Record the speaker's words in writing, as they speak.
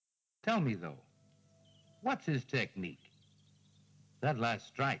Tell me, though, what's his technique? That last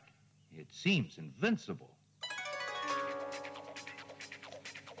strike, it seems invincible.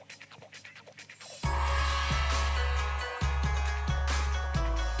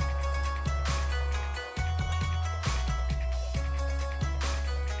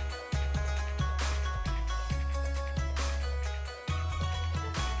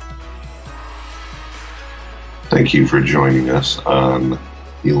 Thank you for joining us on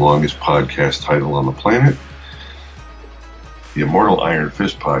the longest podcast title on the planet, the Immortal Iron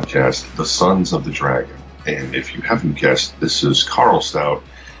Fist podcast, The Sons of the Dragon. And if you haven't guessed, this is Carl Stout,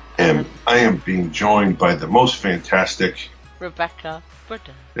 and I am being joined by the most fantastic Rebecca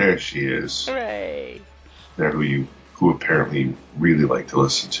Burton. There she is. Hooray! There, who apparently really like to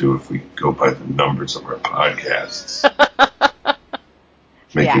listen to if we go by the numbers of our podcasts,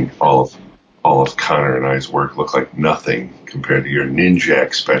 making all of Connor and I's work look like nothing compared to your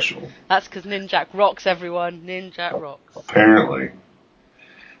Ninjak special. That's because Ninjak rocks, everyone. Ninjak rocks. Apparently,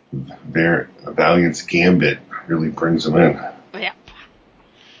 their Valiant's Gambit really brings them in. Yep.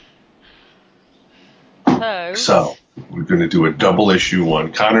 So we're going to do a double issue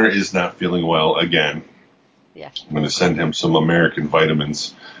one. Connor is not feeling well again. Yes. I'm going to send him some American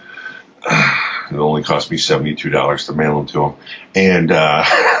vitamins. It only cost me $72 to mail them to him. And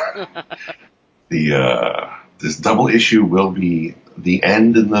this double issue will be the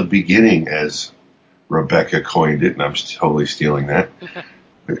end and the beginning, as Rebecca coined it, and I'm totally stealing that.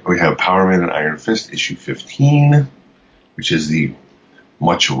 We have Power Man and Iron Fist issue 15, which is the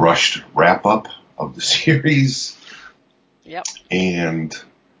much rushed wrap-up of the series. Yep. And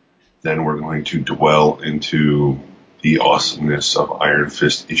then we're going to dwell into the awesomeness of Iron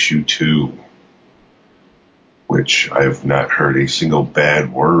Fist issue 2, which I have not heard a single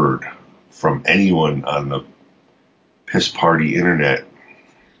bad word from anyone on the piss party internet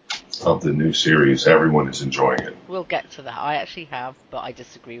of the new series. Everyone is enjoying it. We'll get to that. I actually have, but I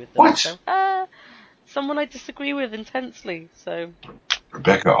disagree with them. What? So, someone I disagree with intensely, so...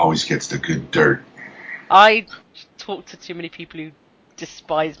 Rebecca always gets the good dirt. I talk to too many people who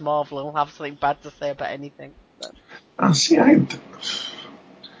despise Marvel and will have something bad to say about anything. So. See,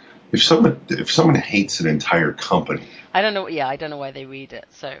 if someone hates an entire company, I don't know why they read it.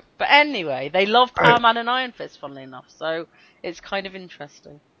 So, but anyway, they love Power Man and Iron Fist, funnily enough. So it's kind of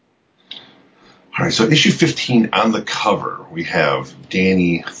interesting. All right, so issue 15 on the cover, we have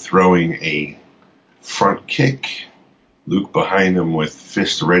Danny throwing a front kick, Luke behind him with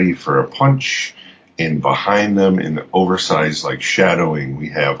fist ready for a punch, and behind them in the oversized shadowing, we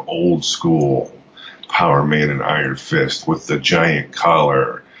have old school Power Man and Iron Fist with the giant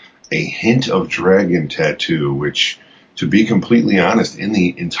collar, a hint of dragon tattoo, which, to be completely honest, in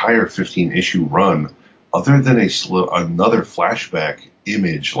the entire 15-issue run, other than another flashback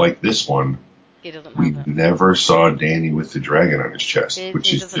image like this one, we never saw Danny with the dragon on his chest,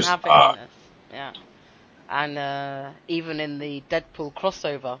 which is just odd. Yeah. And even in the Deadpool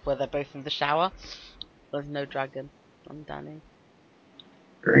crossover, where they're both in the shower, there's no dragon on Danny.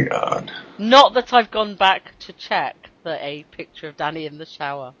 Very odd. Not that I've gone back to check that a picture of Danny in the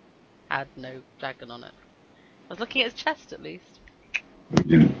shower had no dragon on it. I was looking at his chest, at least.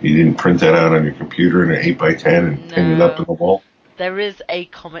 You didn't print that out on your computer in an 8x10 and hang it up on the wall? There is a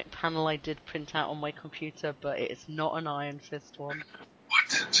comic panel I did print out on my computer, but it's not an Iron Fist one.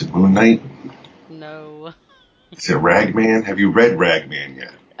 What? Is it Moon Knight? No. Is it Ragman? Have you read Ragman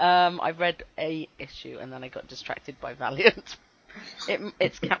yet? I read a issue and then I got distracted by Valiant.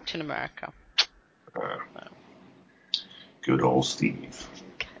 It's Captain America. Good old Steve.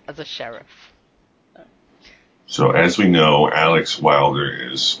 As a sheriff. So as we know, Alex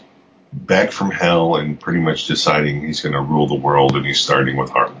Wilder is back from hell and pretty much deciding he's going to rule the world, and he's starting with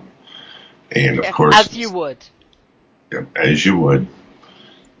Harlan. And of course, as you would. Yeah, as you would.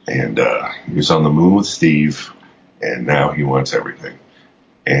 And he was on the moon with Steve, and now he wants everything.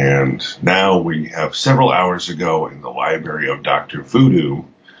 And now we have several hours ago in the library of Dr. Voodoo.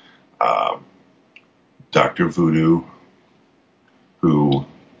 Dr. Voodoo, who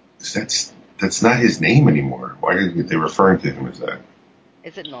that's not his name anymore. Why are they referring to him as that?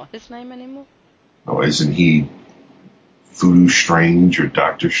 Is it not his name anymore? Oh, isn't he Voodoo Strange or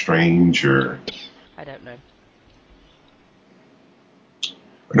Doctor Strange or... I don't know.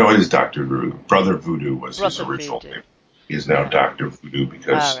 No, it is Dr. Voodoo. Brother Voodoo was his original name. He is now Dr. Voodoo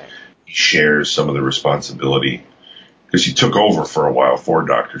because he shares some of the responsibility. Because he took over for a while for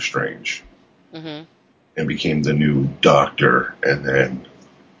Doctor Strange. Mm-hmm. And became the new doctor. And then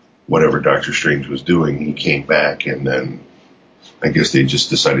whatever Doctor Strange was doing, he came back, and then I guess they just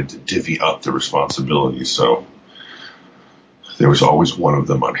decided to divvy up the responsibility. So there was always one of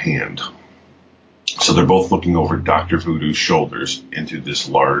them on hand. So they're both looking over Dr. Voodoo's shoulders into this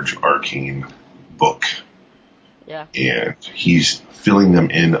large arcane book. Yeah. And he's filling them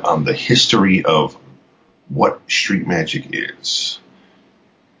in on the history of what street magic is.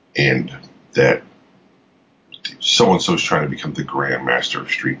 And that so-and-so is trying to become the Grand Master of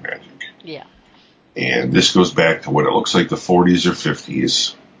street magic. Yeah. And this goes back to what it looks like the 40s or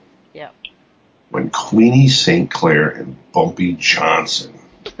 50s. Yeah. When Queenie St. Clair and Bumpy Johnson,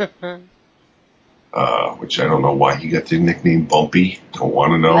 which I don't know why he got the nickname Bumpy. Don't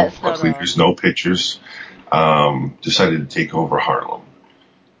want to know. Luckily, there's no pictures. Decided to take over Harlem.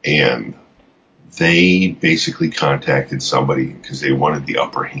 And they basically contacted somebody because they wanted the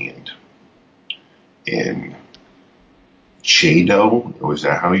upper hand. And Chado, was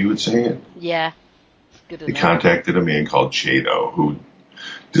that how you would say it? Yeah. Good They enough. contacted a man called Chado who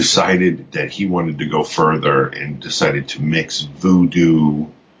decided that he wanted to go further and decided to mix voodoo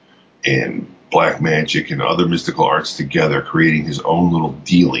and black magic and other mystical arts together, creating his own little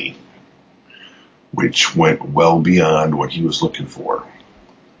dealie, which went well beyond what he was looking for.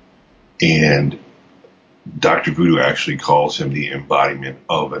 And Dr. Voodoo actually calls him the embodiment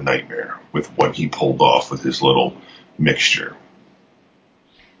of a nightmare with what he pulled off with his little mixture.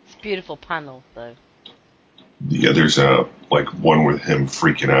 It's a beautiful panel, though. Yeah, there's one with him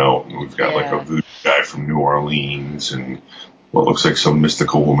freaking out, and we've got like a voodoo guy from New Orleans, and what looks like some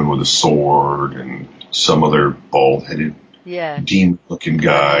mystical woman with a sword, and some other bald-headed, demon-looking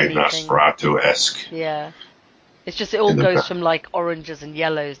guy, Nosferatu-esque. Yeah. It's just, it all goes from like oranges and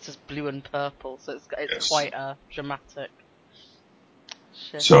yellows to blue and purple, so it's quite dramatic.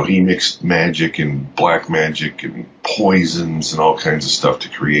 Shit. So he mixed magic and black magic and poisons and all kinds of stuff to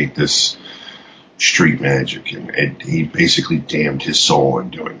create this street magic, and he basically damned his soul in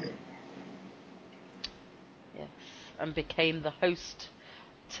doing it. Yes, and became the host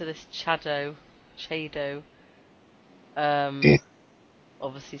to this Chado.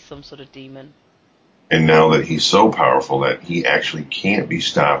 Obviously some sort of demon. And now that he's so powerful that he actually can't be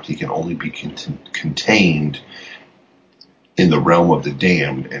stopped, he can only be contained in the realm of the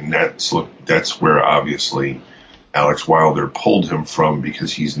damned, and that's where obviously Alex Wilder pulled him from,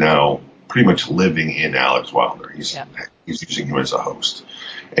 because he's now pretty much living in Alex Wilder. He's using him as a host.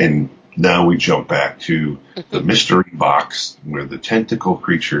 And now we jump back to the mystery box where the tentacle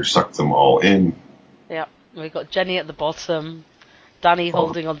creature sucked them all in. Yeah, we've got Jenny at the bottom, Danny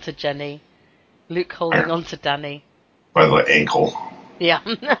holding on to Jenny, Luke holding on to Danny. By the ankle. Yeah.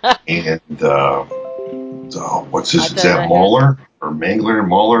 And, what's his, is that Mauler? Or Mangler?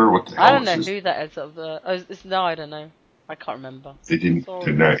 Mauler? What the hell I don't know is who that is. No, I don't know. I can't remember.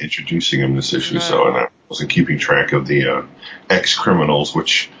 They're not introducing him this issue, so and I wasn't keeping track of the ex-criminals,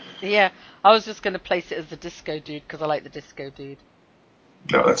 which... Yeah, I was just going to place it as the disco dude, because I like the disco dude.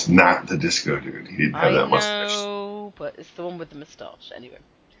 No, that's not the disco dude. He didn't have that mustache. I know, but it's the one with the mustache, anyway.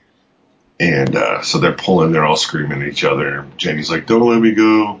 And so they're pulling, they're all screaming at each other. Jenny's like, don't let me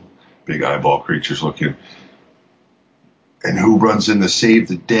go. Big eyeball creatures looking. And who runs in to save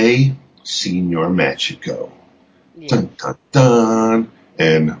the day? Senor Machiko. Yeah. Dun, dun, dun.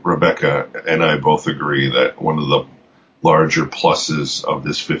 And Rebecca and I both agree that one of the larger pluses of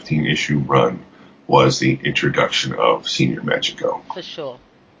this 15-issue run was the introduction of Senor Machiko. For sure.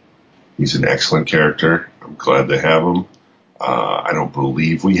 He's an excellent character. I'm glad to have him. I don't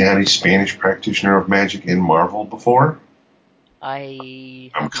believe we had a Spanish practitioner of magic in Marvel before. I'm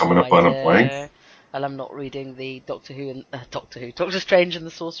coming up on a blank. And I'm not reading the Doctor Strange and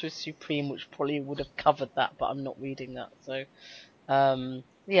the Sorcerer Supreme, which probably would have covered that, but I'm not reading that. So,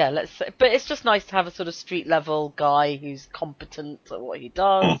 but it's just nice to have a sort of street level guy who's competent at what he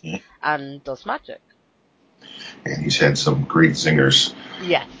does and does magic. And he's had some great zingers.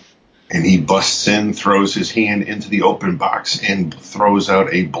 Yes. And he busts in, throws his hand into the open box, and throws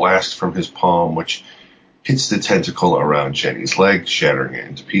out a blast from his palm, which hits the tentacle around Jenny's leg, shattering it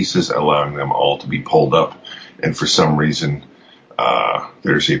into pieces, allowing them all to be pulled up. And for some reason,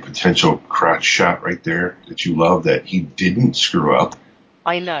 there's a potential crotch shot right there that you love that he didn't screw up.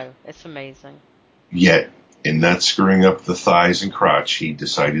 I know. It's amazing. Yet, in not screwing up the thighs and crotch, he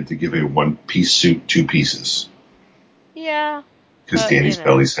decided to give a one-piece suit 2 pieces. Yeah. Because Danny's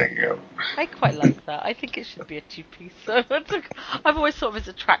belly's hanging out. I quite like that. I think it should be a 2-piece. So I've always thought of it as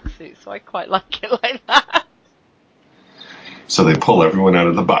a tracksuit, so I quite like it like that. So they pull everyone out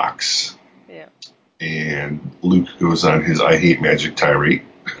of the box. Yeah. And Luke goes on his I hate magic tirade.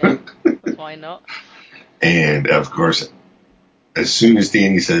 Yeah. Why not? And, of course, as soon as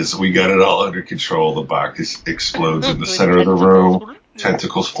Danny says, we got it all under control, the box explodes in the center of the room.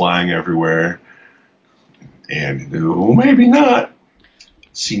 Tentacles flying everywhere. And maybe not.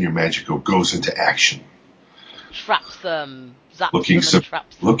 Senior Magico goes into action. Traps them, zaps Looking, them and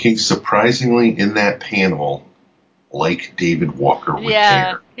traps them. looking surprisingly in that panel like David Walker would Yeah,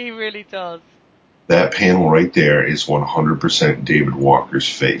 care. he really does. That panel right there is 100% David Walker's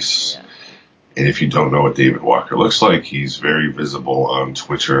face. Yeah. And if you don't know what David Walker looks like, he's very visible on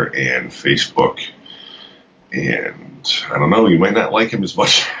Twitter and Facebook. And I don't know, you might not like him as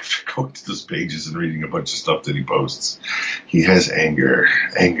much after going to those pages and reading a bunch of stuff that he posts. He has anger.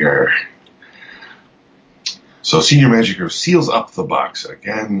 So Senior Magico seals up the box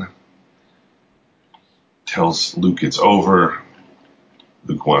again, tells Luke it's over.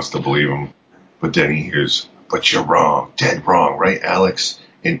 Luke wants to believe him, but then he hears, "But you're wrong, dead wrong, right, Alex?"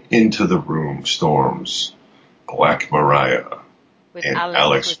 And into the room storms Black Mariah With and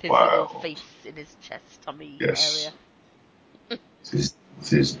Alex with his little Wilde. face in his chest tummy Yes, area.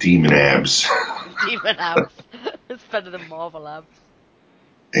 his demon abs. Demon abs. It's better than Marvel abs.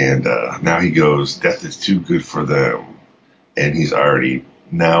 And now he goes, "Death is too good for them." And he's already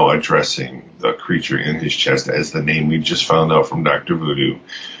now addressing the creature in his chest as the name we just found out from Dr. Voodoo,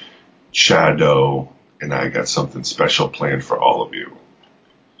 Shadow, and I got something special planned for all of you.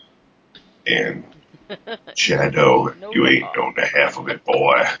 And Shadow, you ain't known the half of it,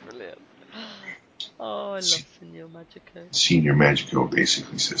 boy. Brilliant. Oh, I love Senior Magico. Senior Magico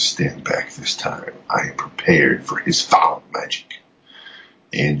basically says, "Stand back this time. I am prepared for his foul magic."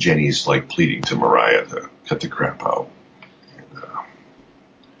 And Jenny's like pleading to Mariah to cut the crap out. And,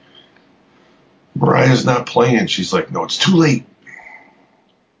 Mariah's not playing. She's like, "No, it's too late."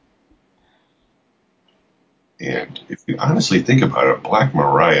 And if you honestly think about it, Black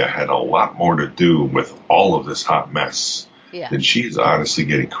Mariah had a lot more to do with all of this hot mess than she's honestly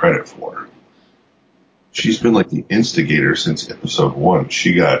getting credit for. She's been like the instigator since episode 1.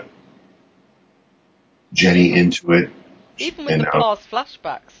 She got Jenny into it. Even with the past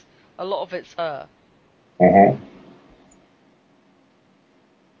flashbacks, a lot of it's her. Uh-huh.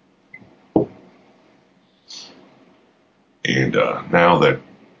 And now that,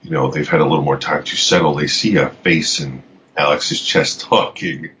 they've had a little more time to settle, they see a face in Alex's chest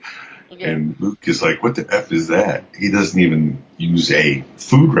talking. Yeah. And Luke is like, "What the F is that?" He doesn't even use a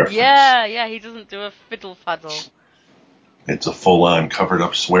food reference. Yeah, he doesn't do a fiddle faddle. It's a full-on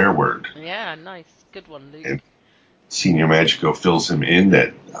covered-up swear word. Yeah, nice. Good one, Luke. And Senior Magico fills him in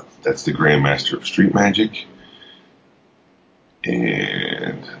that's the Grandmaster of Street Magic.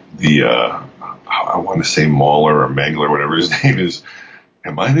 And the, I want to say Mauler or Mangler, whatever his name is,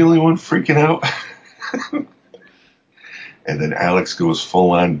 "Am I the only one freaking out?" And then Alex goes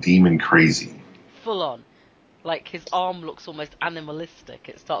full-on demon crazy. Full on. Like, his arm looks almost animalistic.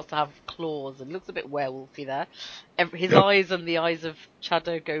 It starts to have claws and looks a bit werewolfy there. His eyes and the eyes of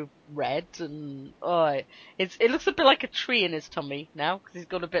Shadow go red, and it looks a bit like a tree in his tummy now, because he's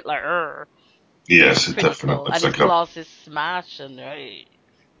got a bit like, Urgh. Yes, it pretty definitely cool. looks And like his glasses smash, and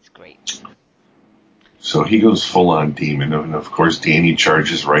it's great. So he goes full-on demon, and of course Danny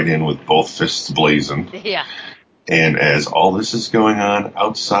charges right in with both fists blazing. Yeah. And as all this is going on,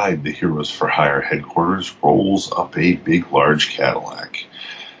 outside the Heroes for Hire headquarters rolls up a big, large Cadillac.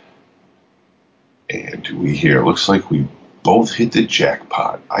 And we hear, "Looks like we both hit the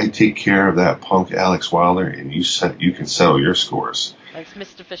jackpot. I take care of that punk Alex Wilder, and you can settle your scores." Thanks,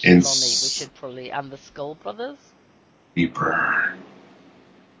 Mr. Fish and Lonnie. We should probably... And the Skull Brothers? Reaper.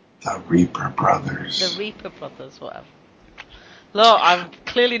 The Reaper Brothers. The Reaper Brothers, whatever. Look, I'm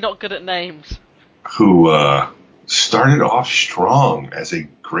clearly not good at names. Who started off strong as a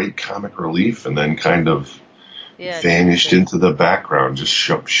great comic relief and then kind of vanished into the background, just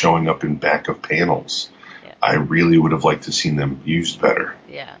showing up in back of panels. Yeah. I really would have liked to seen them used better.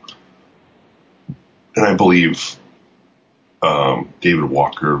 Yeah. And I believe David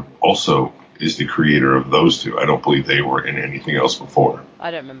Walker also is the creator of those two. I don't believe they were in anything else before.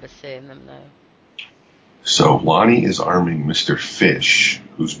 I don't remember seeing them, though. So Lonnie is arming Mr. Fish,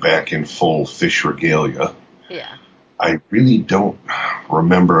 who's back in full fish regalia. Yeah. I really don't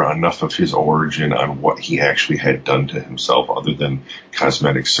remember enough of his origin on what he actually had done to himself other than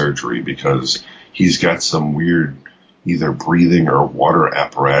cosmetic surgery, because he's got some weird either breathing or water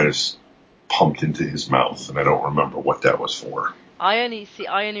apparatus pumped into his mouth, and I don't remember what that was for. I only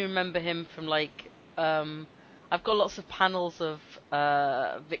remember him from I've got lots of panels of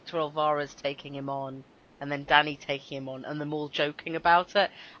Victor Alvarez taking him on, and then Danny taking him on, and them all joking about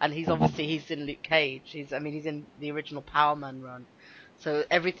it. And he's in Luke Cage. He's in the original Power Man run, so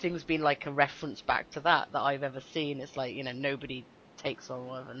everything's been like a reference back to that I've ever seen. It's like, nobody takes on, or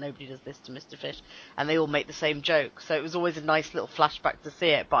whatever. Nobody does this to Mr. Fish, and they all make the same joke. So it was always a nice little flashback to see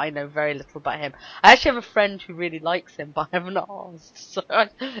it. But I know very little about him. I actually have a friend who really likes him, but I haven't asked. So I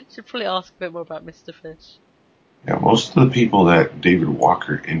should probably ask a bit more about Mr. Fish. Yeah, most of the people that David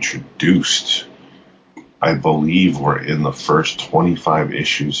Walker introduced, I believe, were in the first 25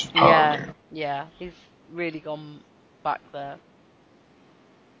 issues of Power Man. Yeah, he's really gone back there.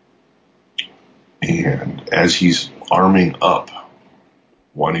 And as he's arming up,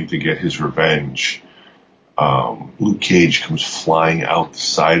 wanting to get his revenge, Luke Cage comes flying out the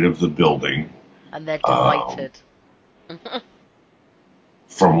side of the building. And they're delighted.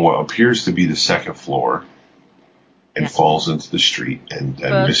 From what appears to be the second floor, and falls into the street. And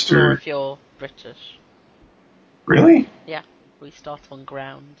First floor if you're British. Really? Yeah, we start on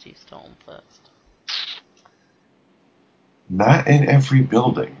ground, you start on first. Not in every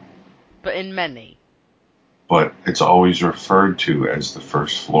building. But in many. But it's always referred to as the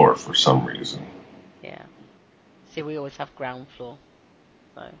first floor for some reason. Yeah. See, we always have ground floor.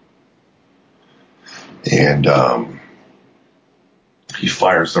 So. And he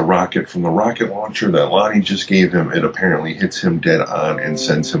fires the rocket from the rocket launcher that Lonnie just gave him. It apparently hits him dead on and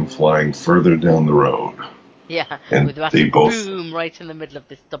sends him flying further down the road. Yeah, and with a boom right in the middle of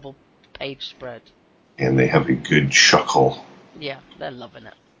this double page spread. And they have a good chuckle. Yeah, they're loving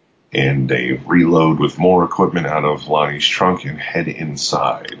it. And they reload with more equipment out of Lonnie's trunk and head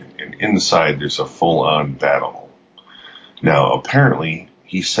inside. And inside there's a full-on battle. Now, apparently,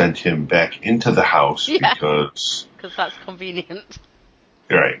 he sent him back into the house because that's convenient.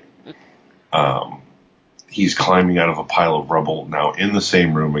 Right. He's climbing out of a pile of rubble, now in the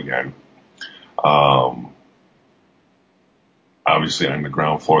same room again. Obviously on the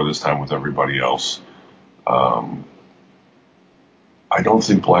ground floor this time with everybody else. I don't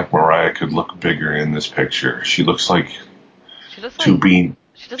think Black Mariah could look bigger in this picture. She looks like two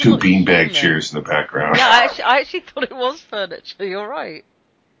beanbag chairs in the background. Yeah, I actually thought it was furniture. You're right.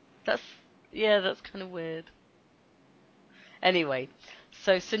 That's kind of weird. Anyway,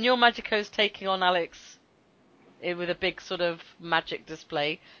 so Senor Magico's taking on Alex with a big sort of magic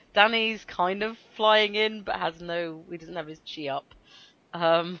display. Danny's kind of flying in, but he doesn't have his chi up.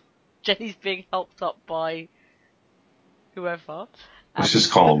 Jenny's being helped up by whoever. Let's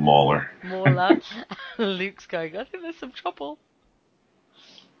just call him Mauler. Luke's going, I think there's some trouble.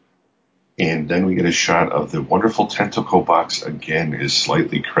 And then we get a shot of the wonderful tentacle box again is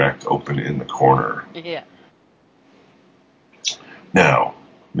slightly cracked open in the corner. Yeah. Now,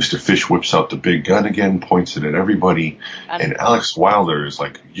 Mr. Fish whips out the big gun again, points it at everybody, and Alex Wilder is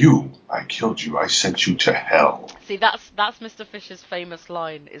like, I killed you, I sent you to hell. See, that's Mr. Fish's famous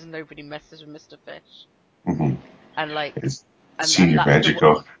line, is nobody messes with Mr. Fish. Mm-hmm. And like... Senior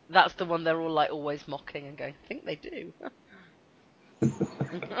Magico. That's the one they're all like always mocking and going, I think they do.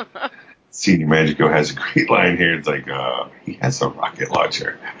 Senior Magico has a great line here. It's like, he has a rocket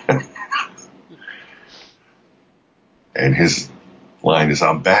launcher. And his line is,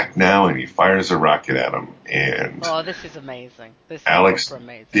 I'm back now, and he fires a rocket at him. And this is amazing. Alex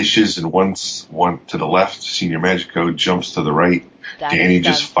dishes and one to the left. Senior Magico jumps to the right. Danny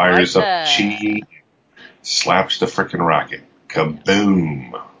just fires up chi, slaps the frickin' rocket.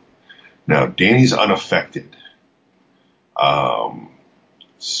 Kaboom. Now, Danny's unaffected. I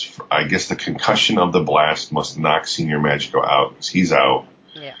guess the concussion of the blast must knock Senior Magico out, because he's out.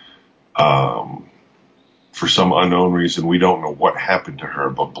 Yeah. For some unknown reason, we don't know what happened to her,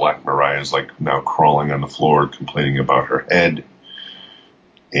 but Black Mariah is like now crawling on the floor, complaining about her head.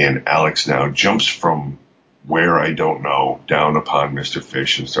 And Alex now jumps from where I don't know down upon Mr.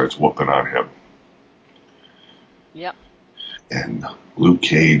 Fish and starts whooping on him. Yep. And Luke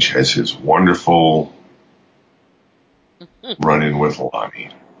Cage has his wonderful run-in with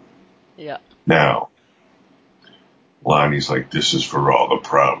Lonnie. Yeah. Now, Lonnie's like, this is for all the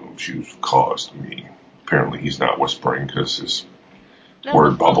problems you've caused me. Apparently he's not whispering because his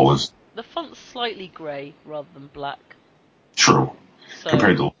word bubble is... The font's slightly grey rather than black. True. So,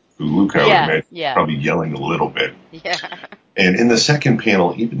 compared to Luke, I would imagine probably yelling a little bit. Yeah. And in the second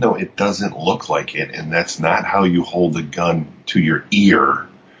panel, even though it doesn't look like it, and that's not how you hold a gun to your ear,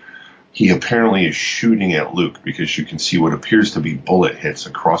 he apparently is shooting at Luke because you can see what appears to be bullet hits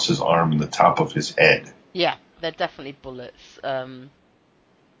across his arm and the top of his head. Yeah, they're definitely bullets.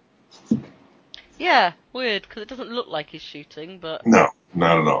 Yeah, weird, because it doesn't look like he's shooting, but... No,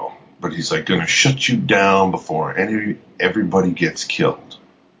 not at all. But he's like, gonna shut you down before everybody gets killed.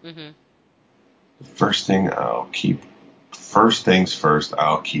 Mm-hmm. First things first,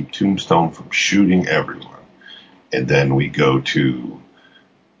 I'll keep Tombstone from shooting everyone. And then we go to...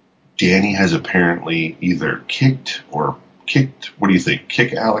 Danny has apparently either kicked or what do you think?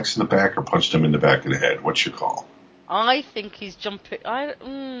 Kick Alex in the back or punched him in the back of the head? What's your call? I think he's jumping. I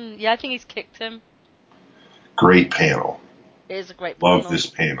think he's kicked him. Great panel. It is a great panel. Love this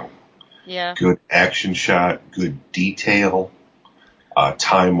panel. Yeah. Good action shot, good detail.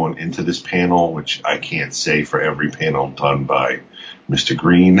 Time went into this panel, which I can't say for every panel done by Mr.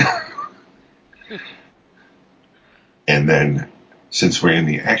 Green. And then, since we're in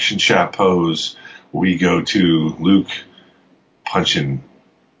the action shot pose, we go to Luke punching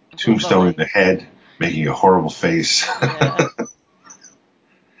Tombstone in the head, making a horrible face. Yeah.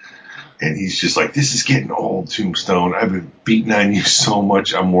 And he's just like, this is getting old, Tombstone. I've been beating on you so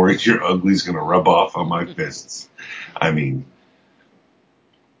much, I'm worried your ugly's going to rub off on my fists. I mean,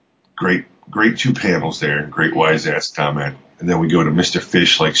 great 2 panels there. Great wise-ass comment. And then we go to Mr.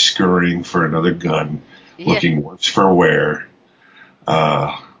 Fish, like, scurrying for another gun, looking worse for wear.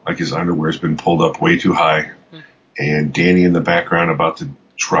 Like his underwear's been pulled up way too high. And Danny in the background about to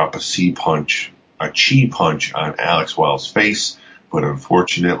drop a chi punch on Alex Wild's face. But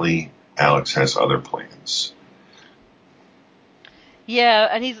unfortunately, Alex has other plans. Yeah,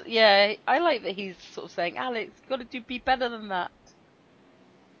 and I like that he's sort of saying, Alex, you gotta be better than that.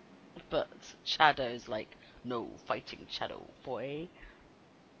 But Shadow's like, no fighting, Shadow boy.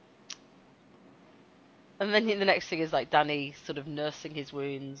 And then the next thing is like Danny sort of nursing his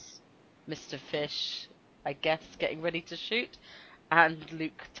wounds, Mr. Fish, I guess, getting ready to shoot, and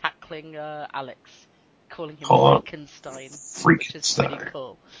Luke tackling Alex, calling him Frankenstein, which is pretty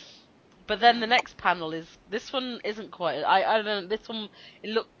cool. But then the next panel this one isn't quite. I don't know. This one,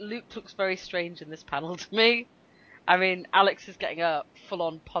 Luke looks very strange in this panel to me. I mean, Alex is getting a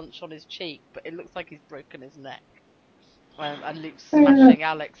full-on punch on his cheek, but it looks like he's broken his neck. And Luke's smashing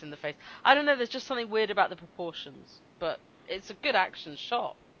Alex in the face. I don't know, there's just something weird about the proportions, but it's a good action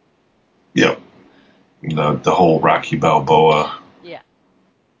shot. Yep. The whole Rocky Balboa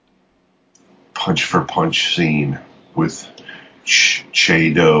punch for punch scene with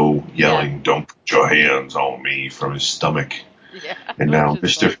Chado yelling, don't put your hands on me, from his stomach. Yeah. And now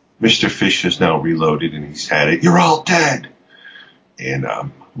Mr. Fish is now reloaded and he's had it. You're all dead. And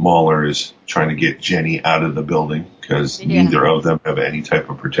Mauler is trying to get Jenny out of the building because neither of them have any type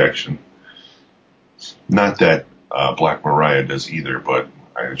of protection. Not that Black Mariah does either, but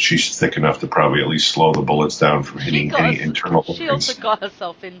she's thick enough to probably at least slow the bullets down from hitting any internal organs. She also got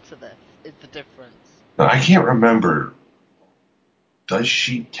herself into this, is the difference. Now, I can't remember. Does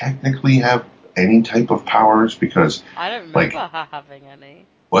she technically have any type of powers? Because I don't remember her having any.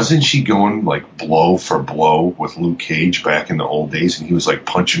 Wasn't she going like blow for blow with Luke Cage back in the old days, and he was like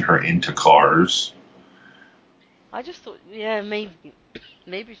punching her into cars? I just thought, maybe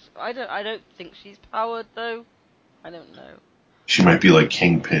I don't think she's powered though. I don't know. She might be like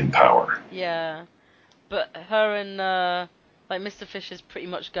Kingpin power. Yeah, but her and like Mr. Fish is pretty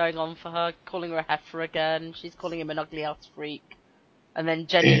much going on for her, calling her a heifer again. She's calling him an ugly ass freak, and then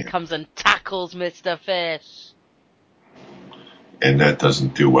Jenny comes and tackles Mr. Fish. And that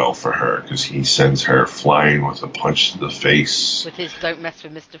doesn't do well for her, because he sends her flying with a punch to the face. With his "don't mess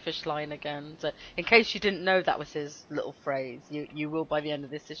with Mr. Fish" line again. So, in case you didn't know that was his little phrase, you will by the end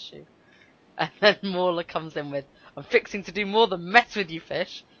of this issue. And then Mauler comes in with, I'm fixing to do more than mess with you,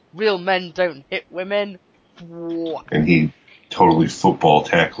 Fish. Real men don't hit women. And he totally football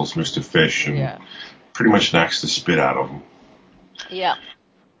tackles Mr. Fish and pretty much knocks the spit out of him. Yeah.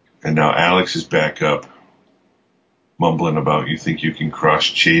 And now Alex is back up, mumbling about, you think you can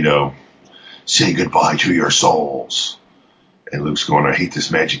crush Chado? Say goodbye to your souls. And Luke's going, I hate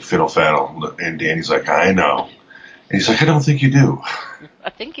this magic fiddle faddle. And Danny's like, I know. And he's like, I don't think you do. I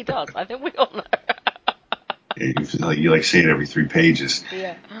think he does. I think we all know. You say it every 3 pages.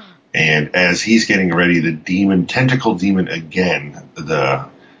 Yeah. And as he's getting ready, the tentacle demon again, the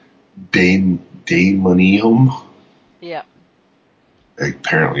Daemonium. Yeah.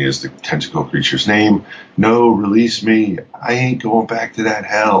 Apparently is the tentacle creature's name. No, release me. I ain't going back to that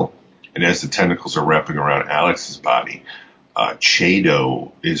hell. And as the tentacles are wrapping around Alex's body,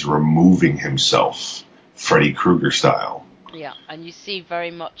 Chado is removing himself, Freddy Krueger style. Yeah, and you see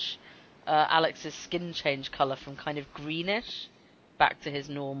very much Alex's skin change colour from kind of greenish back to his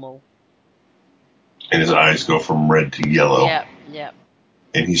normal. And his eyes go from red to yellow. Yeah.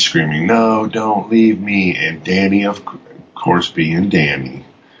 And he's screaming, no, don't leave me. And Danny, of course, being Danny,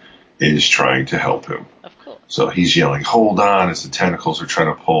 is trying to help him. Of course. So he's yelling, hold on, as the tentacles are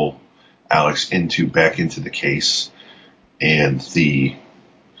trying to pull Alex back into the case. And the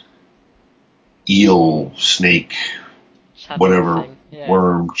eel, snake, whatever,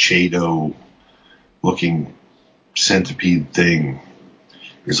 worm, Chado looking centipede thing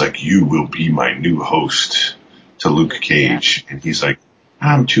is like, you will be my new host to Luke Cage, and he's like,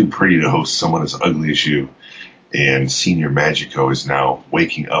 I'm too pretty to host someone as ugly as you. And Senior Magico is now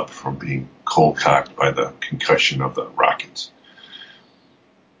waking up from being cold-cocked by the concussion of the rockets.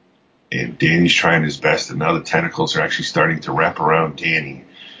 And Danny's trying his best, and now the tentacles are actually starting to wrap around Danny.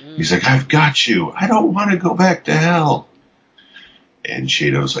 He's like, I've got you. I don't want to go back to hell. And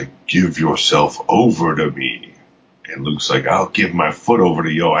Shadow's like, give yourself over to me. And Luke's like, I'll give my foot over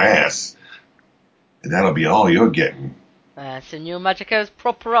to your ass. And that'll be all you're getting. Senor Magico's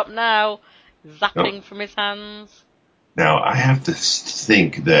proper up now. Zapping from his hands. Now, I have to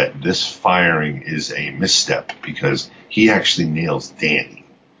think that this firing is a misstep because he actually nails Danny,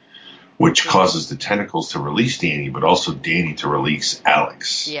 which causes the tentacles to release Danny, but also Danny to release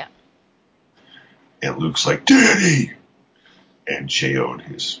Alex. Yeah. And Luke's like, Danny! And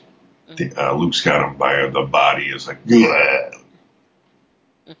Cheode, Luke's got him by the body, is like, Bleh.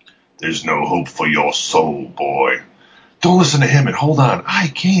 There's no hope for your soul, boy. Don't listen to him and hold on, I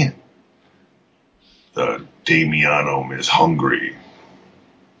can't. The Damianum is hungry.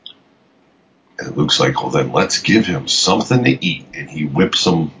 And Luke's like, well then let's give him something to eat. And he whips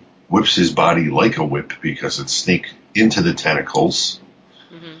his body like a whip because it's snake into the tentacles.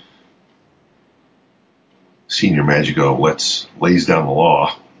 Mm-hmm. Senior Magico lays down the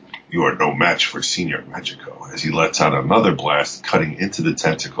law. You are no match for Senior Magico, as he lets out another blast cutting into the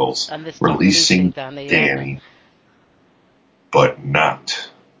tentacles, releasing Danny, but not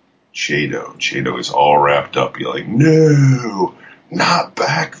Chado. Chado is all wrapped up. You're like, no, not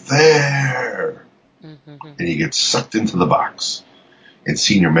back there. Mm-hmm. And he gets sucked into the box. And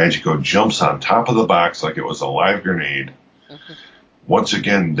Senior Magico jumps on top of the box like it was a live grenade. Mm-hmm. Once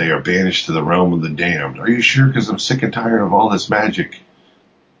again, they are banished to the realm of the damned. Are you sure? Because I'm sick and tired of all this magic.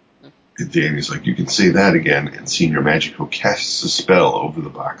 And Danny's like, you can say that again. And Senior Magico casts a spell over the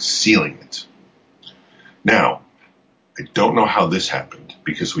box, sealing it. Now, I don't know how this happened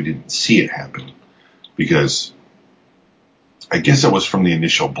because we didn't see it happen. Because I guess it was from the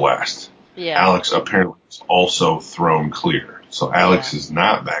initial blast. Yeah. Alex apparently was also thrown clear. So Alex is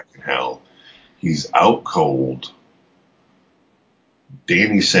not back in hell. He's out cold.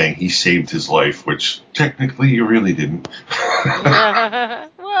 Danny's saying he saved his life, which technically you really didn't. Well,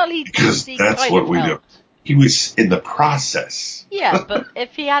 because that's what we do. He was in the process. Yeah, but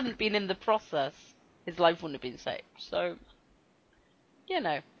if he hadn't been in the process, his life wouldn't have been saved. So,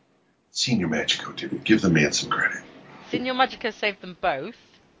 Senior Magico did it. Give the man some credit. Senior Magico saved them both.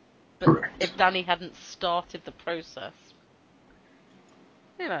 But Correct. If Danny hadn't started the process,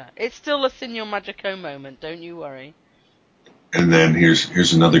 it's still a Senior Magico moment. Don't you worry. And then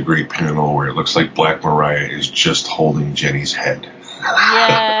here's another great panel where it looks like Black Mariah is just holding Jenny's head.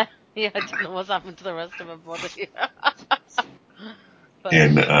 Yeah, I don't know what's happened to the rest of her body.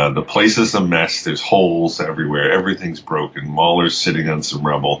 And the place is a mess. There's holes everywhere. Everything's broken. Mauler's sitting on some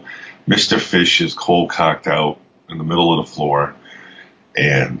rubble. Mr. Fish is cold-cocked out in the middle of the floor.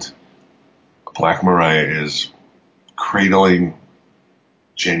 And Black Mariah is cradling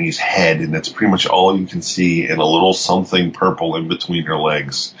Jenny's head, and that's pretty much all you can see, and a little something purple in between her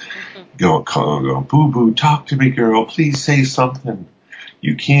legs. Going, boo-boo, talk to me, girl. Please say something.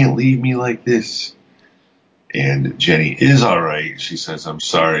 You can't leave me like this. And Jenny is all right. She says, I'm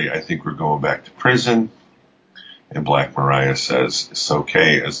sorry. I think we're going back to prison. And Black Mariah says, it's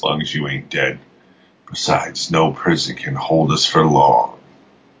okay as long as you ain't dead. Besides, no prison can hold us for long.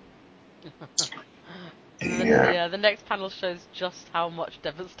 The next panel shows just how much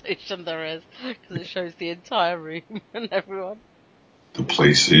devastation there is, because it shows the entire room and everyone. The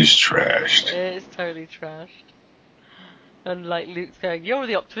place is trashed. It is totally trashed. And Luke's going, you're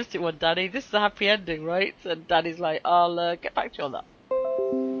the optimistic one, Danny. This is a happy ending, right? And Danny's like, I'll get back to you on that.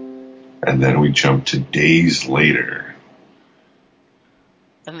 And then we jump to days later.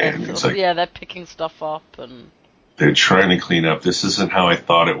 And they're picking stuff up and... They're trying to clean up. This isn't how I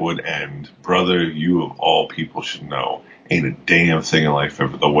thought it would end. Brother, you of all people should know. Ain't a damn thing in life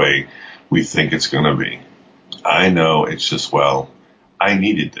ever the way we think it's going to be. I know, it's just, I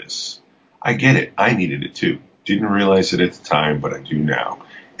needed this. I get it. I needed it too. Didn't realize it at the time, but I do now.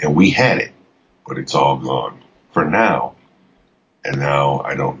 And we had it, but it's all gone. For now. And now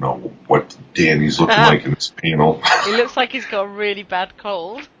I don't know what Danny's looking like in this panel. He looks like he's got a really bad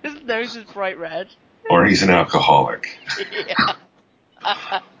cold. His nose is bright red. Or he's an alcoholic. Yeah.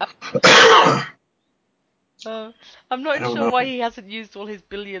 I'm not sure why he hasn't used all his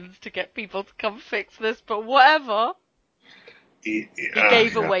billions to get people to come fix this, but whatever. He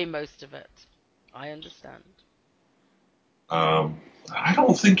gave away most of it. I understand. I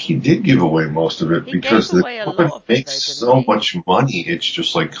don't think he did give away most of it because the company makes so much money, it's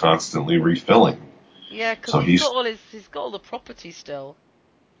just like constantly refilling. Yeah, because So he's got all the property still.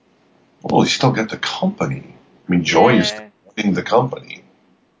 well, he's still got the company. I mean, Joy is Yeah, running the company.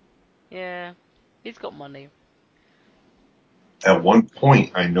 yeah, he's got money. At one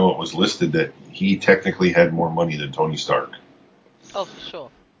point, I know it was listed that he technically had more money than Tony Stark. Oh, for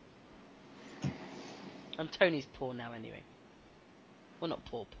sure. And Tony's poor now anyway. Well, not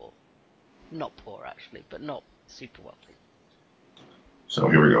poor. Not poor actually, but not super wealthy. So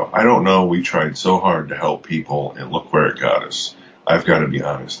here we go. I don't know. We tried so hard to help people, and look where it got us. I've got to be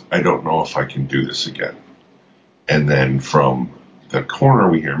honest. I don't know if I can do this again. And then from the corner,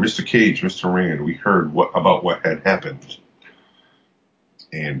 we hear Mr. Cage, Mr. Rand. We heard about what had happened.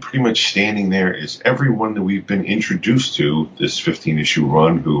 And pretty much standing there is everyone that we've been introduced to this 15-issue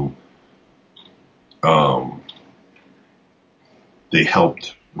run who they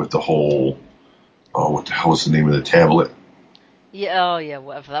helped with the whole, what the hell was the name of the tablet? Yeah, oh yeah,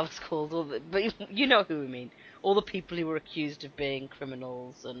 whatever that was called. But you know who we mean. All the people who were accused of being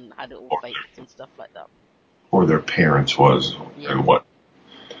criminals and had it all faked and stuff like that. Or their parents was, Yeah. and what.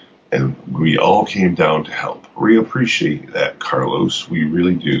 And we all came down to help. We appreciate that, Carlos. We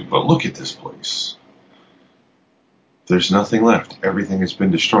really do. But look at this place. There's nothing left. Everything has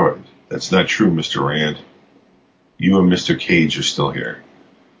been destroyed. That's not true, Mr. Rand. You and Mr. Cage are still here.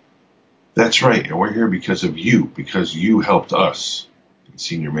 That's right, and we're here because of you, because you helped us. And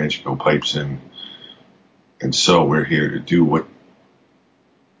Senior Magico pipes in. And so we're here to do what...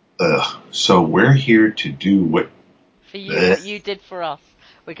 So we're here to do what... For you, what you did for us.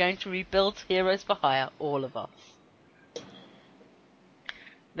 We're going to rebuild Heroes for Hire, all of us.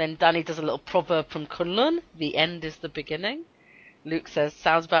 Then Danny does a little proverb from Kunlun. The end is the beginning. Luke says,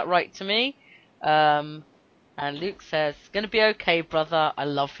 sounds about right to me. And Luke says, gonna be okay, brother. I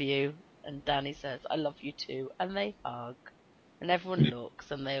love you. And Danny says, I love you too. And they hug. And everyone looks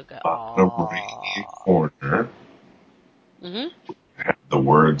and they go, Bottom right-hand aww. corner, Mhm. the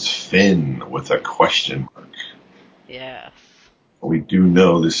words Finn with a question mark. Yes. We do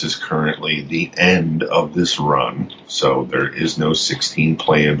know this is currently the end of this run, so there is no 16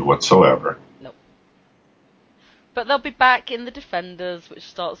 planned whatsoever. Nope. But they'll be back in the Defenders, which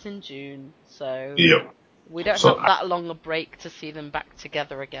starts in June. So Yep. we don't So have that long a break to see them back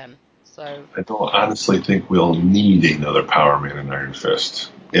together again. So I don't honestly think we'll need another Power Man and Iron Fist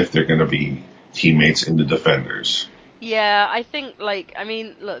if they're going to be teammates in the Defenders. yeah, I think I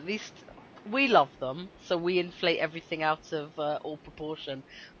mean, look, we love them, so we inflate everything out of all proportion.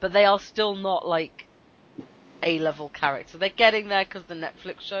 But they are still not like A-level characters. They're getting there because the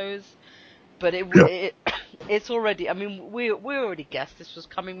Netflix shows. But Yep. it's already. I mean, we already guessed this was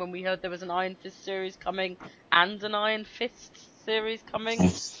coming when we heard there was an Iron Fist series coming and an Iron Fist series coming.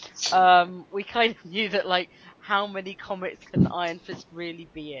 We kind of knew that how many comics can Iron Fist really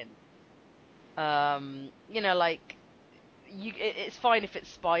be in? It's fine if it's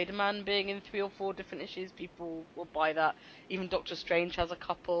Spider-Man being in 3 or 4 different issues, people will buy that. Even Doctor Strange has a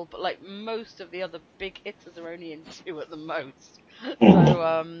couple, but most of the other big hitters are only in 2 at the most.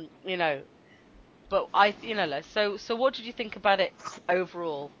 So but so what did you think about it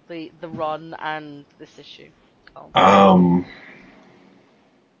overall, the run and this issue, Carl?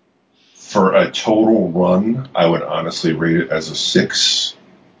 For a total run, I would honestly rate it as a 6.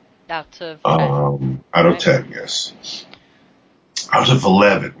 Out of 10, Out of right? 10, yes. Out of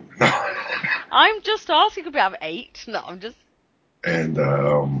 11. I'm just asking about 8. No, I'm just, And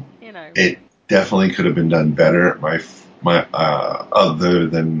you know. it definitely could have been done better. My other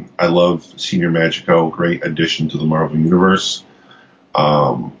than I love Senior Magico, great addition to the Marvel Universe.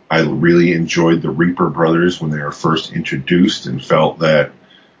 I really enjoyed the Reaper brothers when they were first introduced and felt that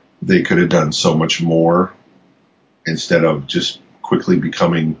they could have done so much more instead of just quickly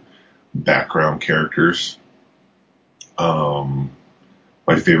becoming background characters.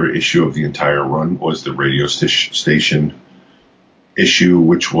 My favorite issue of the entire run was the radio station issue,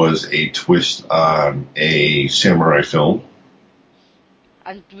 which was a twist on a samurai film.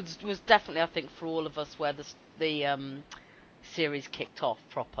 And was definitely, I think, for all of us where the series kicked off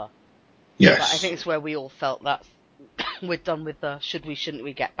proper. I Yes. think it's where we all felt that we're done with the shouldn't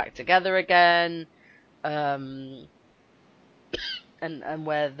we get back together again, and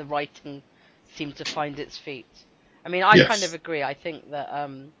where the writing seemed to find its feet. I mean, I kind of Yes. agree. I think that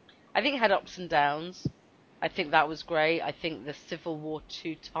I think it had ups and downs. I think that was great. I think the Civil War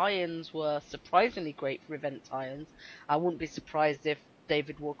 2 tie-ins were surprisingly great for event tie-ins. I wouldn't be surprised if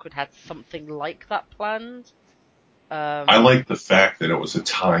David Walker had something like that planned. I like the fact that it was a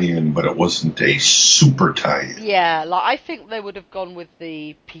tie-in, but it wasn't a super tie-in. Yeah, I think they would have gone with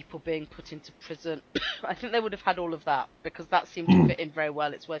the people being put into prison. I think they would have had all of that because that seemed to fit in very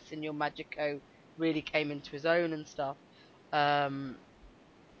well. It's where Senor Magico really came into his own and stuff. And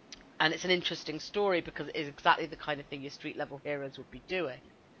it's an interesting story because it is exactly the kind of thing your street level heroes would be doing.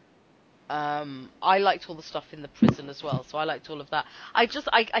 I liked all the stuff in the prison as well, so I liked all of that. I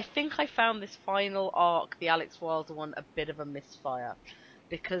think I found this final arc, the Alex Wilder one, a bit of a misfire,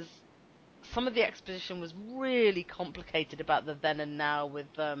 because some of the exposition was really complicated about the then and now with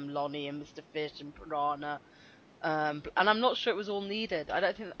Lonnie and Mr. Fish and Piranha, and I'm not sure it was all needed. I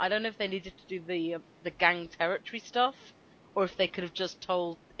don't know if they needed to do the gang territory stuff, or if they could have just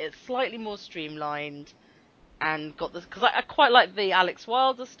told it slightly more streamlined and got this, because I quite like the Alex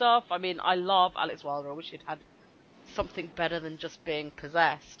Wilder stuff. I mean, I love Alex Wilder. I wish he'd had something better than just being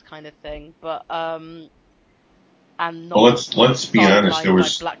possessed, kind of thing. But and not Well, let's be honest. There sidelined by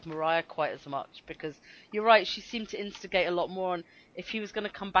was Black Mariah quite as much, because you're right. She seemed to instigate a lot more on if he was going to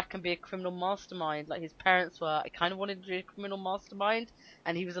come back and be a criminal mastermind, like his parents were. I kind of wanted to be a criminal mastermind,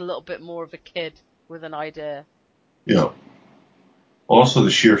 and he was a little bit more of a kid with an idea. Yeah. Also, the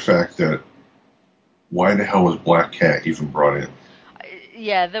sheer fact that why the hell was Black Cat even brought in?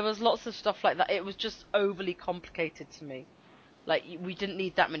 Yeah, there was lots of stuff like that. It was just overly complicated to me. Like, we didn't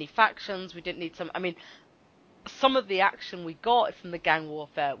need that many factions. We didn't need some. I mean, some of the action we got from the gang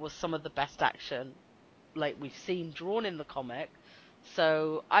warfare was some of the best action, like, we've seen drawn in the comic.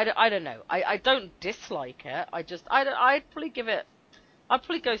 So I don't know. I don't dislike it. I'd probably give it. I'd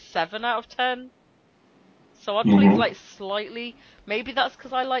probably go 7 out of 10. So I'd probably like slightly. Maybe that's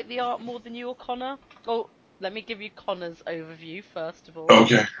because I like the art more than you or Connor. Oh, let me give you Connor's overview first of all.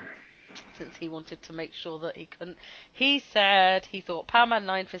 Okay. Since he wanted to make sure that he couldn't. He said he thought Power Man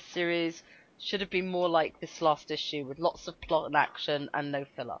 9 Fist series should have been more like this last issue, with lots of plot and action and no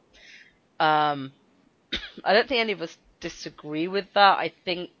filler. I don't think any of us disagree with that. I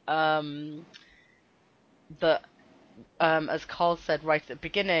think that, as Carl said right at the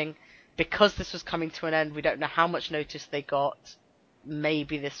beginning, because this was coming to an end, we don't know how much notice they got.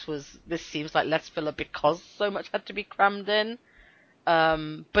 Maybe this seems like less filler because so much had to be crammed in.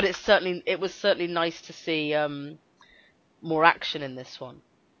 But it was certainly nice to see more action in this one.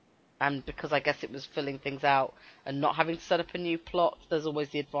 And because I guess it was filling things out and not having to set up a new plot, there's always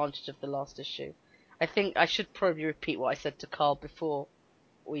the advantage of the last issue. I think I should probably repeat what I said to Carl before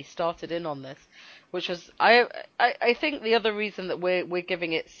we started in on this, which was I think the other reason that we're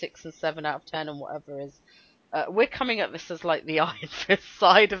giving it 6 and 7 out of 10 and whatever is we're coming at this as like the Iron Fist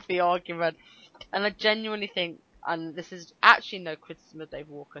side of the argument, and I genuinely think, and this is actually no criticism of Dave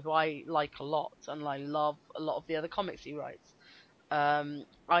Walker, who I like a lot, and I love a lot of the other comics he writes.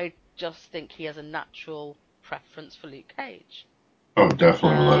 I just think he has a natural preference for Luke Cage. Oh,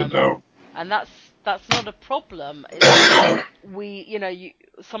 definitely, without a doubt. And that's not a problem.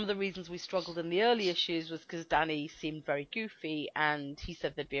 Some of the reasons we struggled in the early issues was because Danny seemed very goofy, and he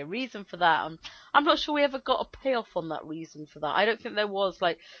said there'd be a reason for that. And I'm not sure we ever got a payoff on that reason for that. I don't think there was.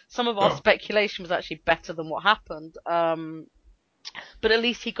 Like, some of our speculation was actually better than what happened. But at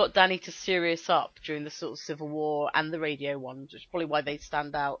least he got Danny to serious up during the sort of Civil War and the radio ones, which is probably why they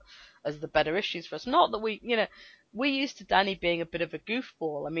stand out as the better issues for us. Not that we're used to Danny being a bit of a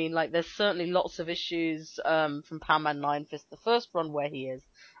goofball. I mean, like, there's certainly lots of issues from Power Man 9 Fist, the first run where he is,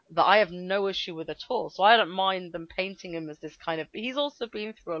 that I have no issue with at all. So I don't mind them painting him as this kind of. He's also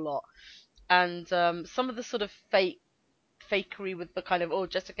been through a lot, and some of the sort of fakery with the kind of, oh,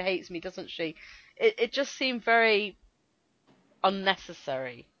 Jessica hates me, doesn't she? It just seemed very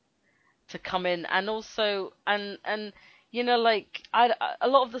unnecessary to come in, and also like a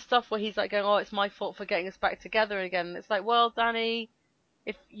lot of the stuff where he's like going, oh, it's my fault for getting us back together again. It's like, well, Danny,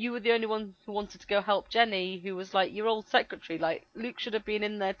 if you were the only one who wanted to go help Jenny, who was like your old secretary, like, Luke should have been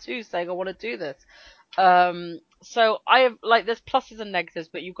in there too, saying, I want to do this. So I have, like, there's pluses and negatives,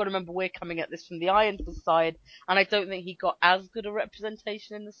 but you've got to remember we're coming at this from the Iron Fist side, and I don't think he got as good a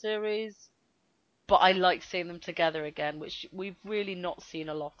representation in the series. But I like seeing them together again, which we've really not seen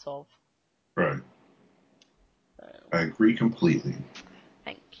a lot of. Right. So, I agree completely.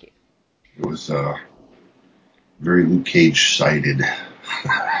 thank you. It was very Luke Cage sided.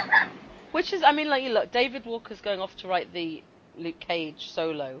 Which is, I mean, like, you look, David Walker's going off to write the Luke Cage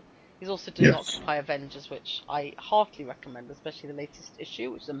solo. He's also doing Occupy Avengers, which I heartily recommend, especially the latest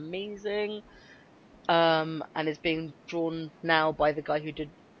issue, which is amazing. And is being drawn now by the guy who did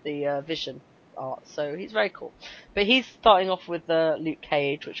the Vision art, so he's very cool. But he's starting off with Luke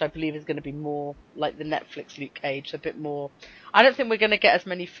Cage, which I believe is going to be more like the Netflix Luke Cage, a bit more. I don't think we're going to get as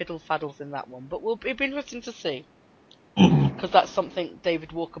many fiddle faddles in that one, but it'll be interesting to see, because that's something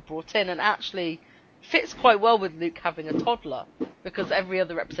David Walker brought in, and actually fits quite well with Luke having a toddler, because every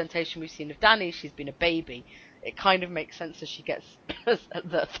other representation we've seen of Danny, she's been a baby. it kind of makes sense as she gets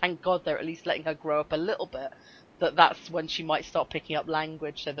that. Thank God they're at least letting her grow up a little bit. That's when she might start picking up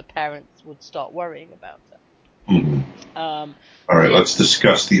language, so the parents would start worrying about her. Mm-hmm. All right, let's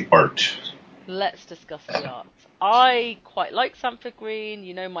discuss the art. Let's discuss the art. I quite like Sanford Green.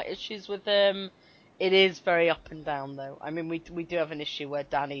 You know my issues with him. It is very up and down, though. I mean, we do have an issue where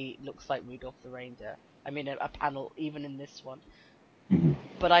Danny looks like Rudolph the reindeer. I mean, a panel even in this one. Mm-hmm.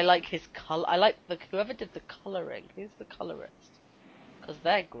 But I like his color. I like whoever did the coloring. Who's the colorist? Because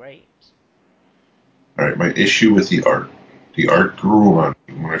they're great. All right, my issue with the art. The art grew on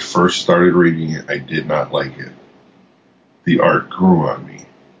me. When I first started reading it, I did not like it. The art grew on me.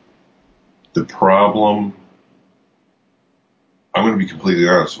 The problem, I'm going to be completely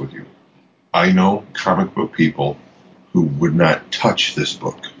honest with you. I know comic book people who would not touch this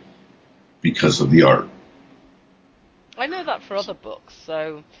book because of the art. I know that for other books,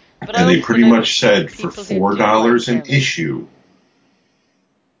 so. But and they pretty much said for $4 an issue,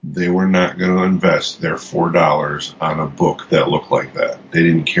 they were not going to invest their $4 on a book that looked like that. They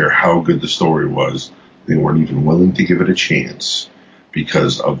didn't care how good the story was. They weren't even willing to give it a chance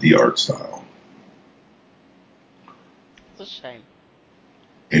because of the art style. It's a shame.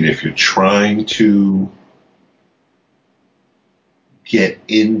 And if you're trying to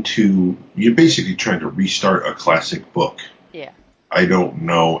you're basically trying to restart a classic book. Yeah. I don't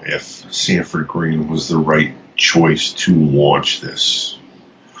know if Sanford Green was the right choice to launch this.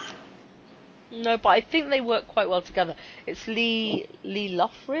 No, but I think they work quite well together. It's Lee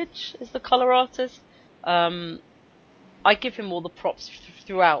Luffridge is the color artist. I give him all the props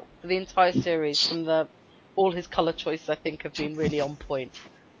throughout for the entire series. From all his color choices, I think have been really on point.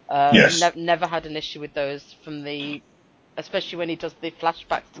 Yes. Never had an issue with those from especially when he does the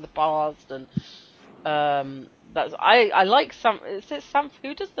flashbacks to the past and I like is it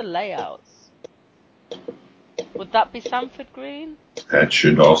who does the layouts? Would that be Sanford Green? That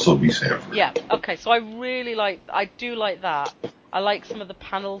should also be Sanford. Yeah, okay, so I do like that. I like some of the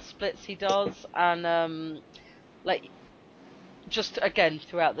panel splits he does, and like just again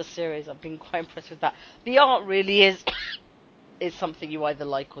throughout the series I've been quite impressed with that. The art really is something you either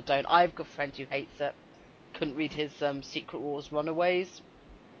like or don't. I've got a friend who hates it. Couldn't read his Secret Wars Runaways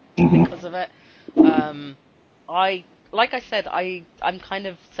because of it. Like I said, I'm kind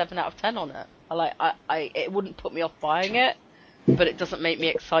of 7 out of 10 on it. It wouldn't put me off buying it, but it doesn't make me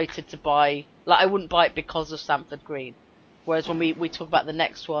excited to buy. Like I wouldn't buy it because of Sanford Green. Whereas when we talk about the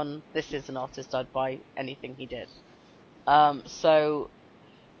next one, this is an artist I'd buy anything he did. Do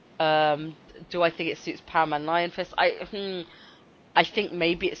I think it suits Power Man and Iron Fist? I think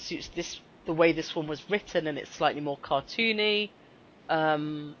maybe it suits the way this one was written, and it's slightly more cartoony.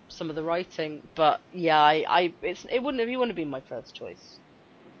 Some of the writing, but yeah, he wouldn't have been my first choice.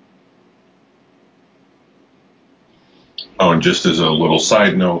 Oh, and just as a little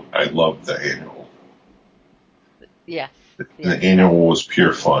side note, I love the annual. Yes. The annual was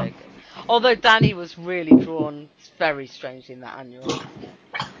pure fun. Although Danny was really drawn very strangely in that annual.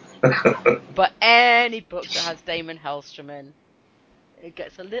 But any book that has Damon Hellstrom in, it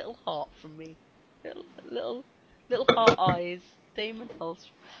gets a little heart from me. Little heart eyes. Damon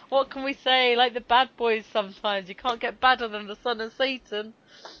Hellstrom. What can we say? Like the bad boys sometimes. You can't get badder than the son of Satan.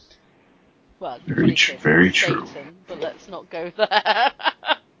 Well, very true. Satan, but let's not go there.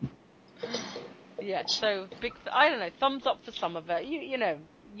 Yeah, so I don't know, thumbs up for some of it.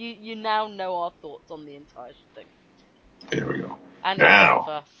 You now know our thoughts on the entire thing. There we go. And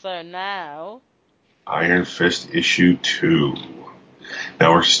now, so now, Iron Fist issue 2.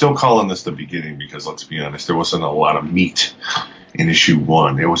 Now we're still calling this the beginning because let's be honest, there wasn't a lot of meat in issue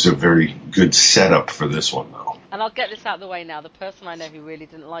 1. It was a very good setup for this one, though. And I'll get this out of the way now. The person I know who really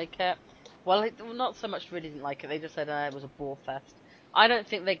didn't like it, well, not so much really didn't like it. They just said it was a bore fest. I don't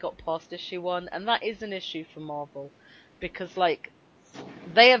think they got past issue 1, and that is an issue for Marvel because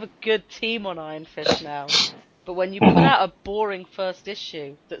they have a good team on Iron Fist now. But when you put out a boring first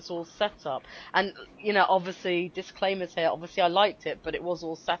issue that's all set up, and obviously disclaimers here. Obviously, I liked it, but it was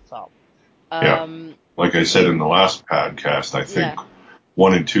all set up. Like I said in the last podcast, I think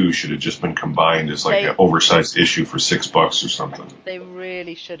 1 and 2 should have just been combined as an oversized issue for $6 or something. They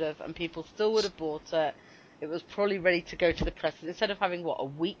really should have, and people still would have bought it. It was probably ready to go to the press instead of having a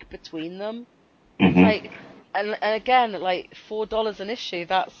week between them. And again, like $4 an issue.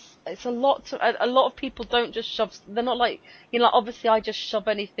 It's a lot. A lot of people don't just shove. They're not like obviously, I just shove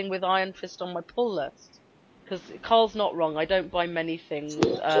anything with Iron Fist on my pull list because Carl's not wrong. I don't buy many things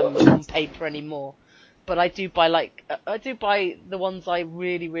on paper anymore, but I do buy the ones I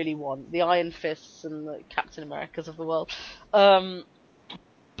really really want, the Iron Fists and the Captain Americas of the world. But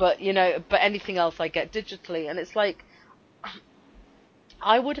But anything else I get digitally, and it's like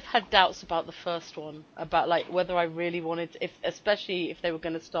I would have had doubts about the first one, about like whether I really wanted, especially if they were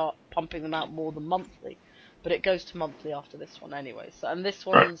going to start pumping them out more than monthly. But it goes to monthly after this one anyway. So, and this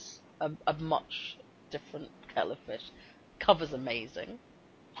Right. one's a much different kettle of fish. Cover's amazing.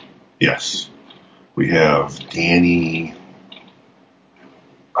 Yes. We have Danny.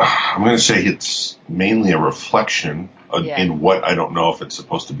 I'm going to say it's mainly a reflection in what I don't know if it's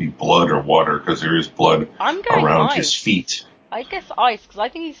supposed to be blood or water, because there is blood I'm going around ice. his feet. I guess ice, because I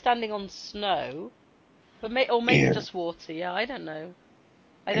think he's standing on snow, but maybe And, just water. Yeah, I don't know.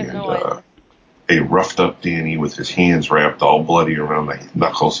 I don't know either. A roughed up Danny with his hands wrapped all bloody around the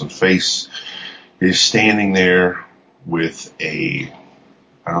knuckles and face is standing there with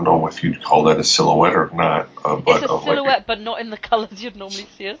I don't know if you'd call that a silhouette or not, but It's a silhouette, but not in the colours you'd normally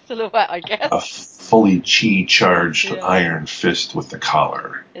see a silhouette, I guess. a fully chi-charged Yeah. iron fist with the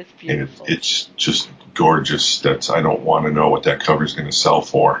collar. It's beautiful. And it's just gorgeous. I don't want to know what that cover's going to sell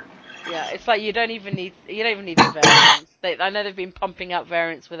for. Yeah, it's like you don't even need the variants. I know they've been pumping out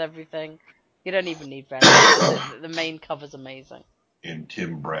variants with everything. You don't even need variants. The main cover's amazing. And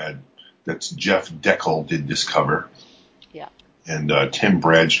that's Jeff Deckel did this cover. Yeah. And Tim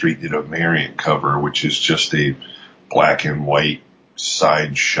Bradstreet did a variant cover, which is just a black and white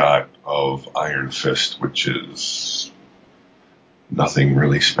side shot of Iron Fist, which is nothing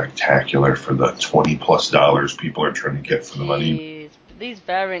really spectacular for the $20+ people are trying to get for the money. These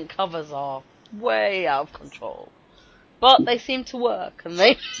variant covers are way out of control, but they seem to work, and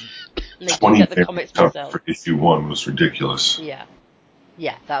they do get the comics myself. For issue 1 was ridiculous. Yeah,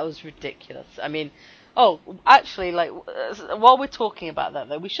 that was ridiculous. I mean, actually, like while we're talking about that,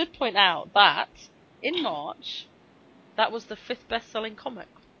 though, we should point out that in March, that was the 5th best-selling comic,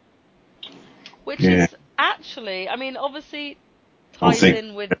 which is actually, I mean, obviously ties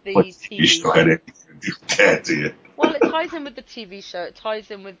in with the TV show. Well, it ties in with the TV show. It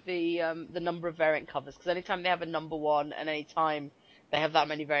ties in with the number of variant covers, because anytime they have a number 1 and anytime they have that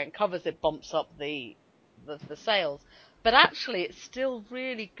many variant covers, it bumps up the sales. But actually, it's still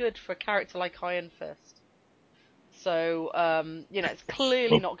really good for a character like Iron Fist. So, it's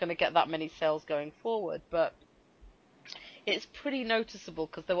clearly not going to get that many sales going forward, but it's pretty noticeable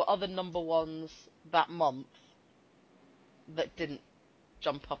because there were other number 1s that month that didn't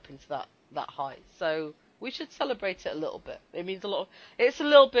jump up into that high. So we should celebrate it a little bit. It means a lot. It's a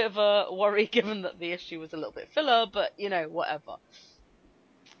little bit of a worry given that the issue was a little bit filler, but whatever.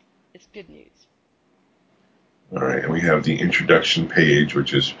 It's good news. All right, and we have the introduction page,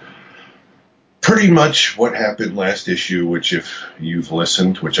 which is pretty much what happened last issue, which if you've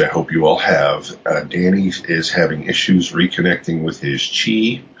listened, which I hope you all have, Danny is having issues reconnecting with his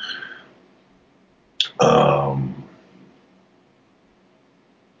chi.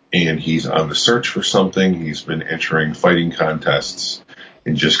 And he's on the search for something. He's been entering fighting contests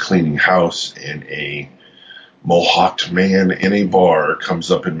and just cleaning house, and a mohawked man in a bar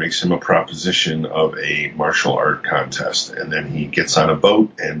comes up and makes him a proposition of a martial art contest. And then he gets on a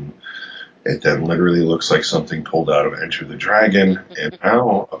boat, and it then literally looks like something pulled out of Enter the Dragon. And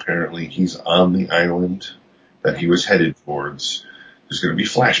now, apparently, he's on the island that he was headed towards. There's going to be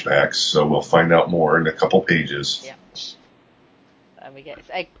flashbacks, so we'll find out more in a couple pages. Yeah. And we get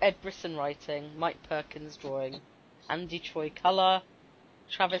Ed Brisson writing, Mike Perkins drawing, Andy Choi color,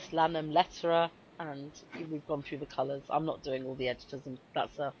 Travis Lanham letterer, and we've gone through the colours. I'm not doing all the editors, and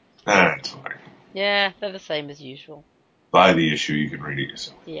that's That's fine. Yeah, they're the same as usual. Buy the issue, you can read it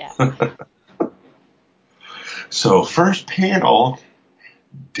yourself. Yeah. So, first panel,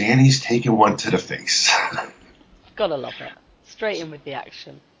 Danny's taking one to the face. Gotta love it. Straight in with the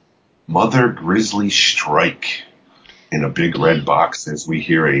action. Mother Grizzly strike in a big red box as we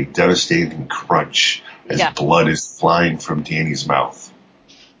hear a devastating crunch as blood is flying from Danny's mouth.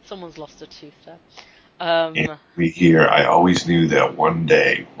 Someone's lost a tooth there. And we hear, I always knew that one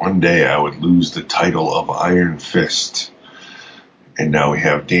day I would lose the title of Iron Fist. And now we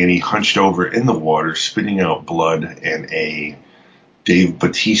have Danny hunched over in the water, spitting out blood, and a Dave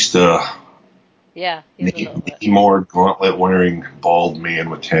Bautista, Namor gauntlet-wearing bald man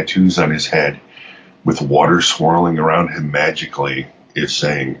with tattoos on his head, with water swirling around him magically, is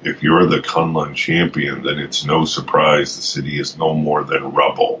saying, if you're the Kunlun champion, then it's no surprise the city is no more than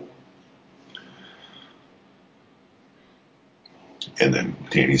rubble. And then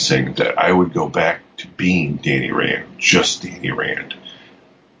Danny's saying that I would go back to being Danny Rand, just Danny Rand.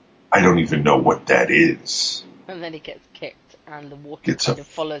 I don't even know what that is. And then he gets kicked, and the water kind of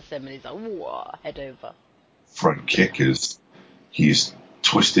follows him, and he's like, whoa, head over. Front kick is, he's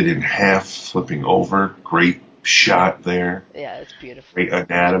twisted in half, flipping over. Great shot there. Yeah, it's beautiful. Great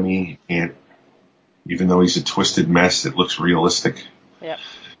anatomy. And even though he's a twisted mess, it looks realistic. Yep.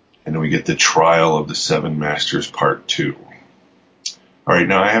 And then we get the Trial of the Seven Masters Part 2. All right,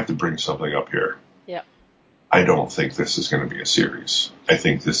 now I have to bring something up here. Yep. I don't think this is going to be a series. I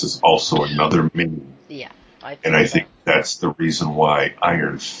think this is also another mini. Yeah, I think And I so. think that's the reason why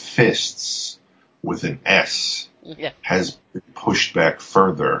Iron Fists with an S Yeah, has been pushed back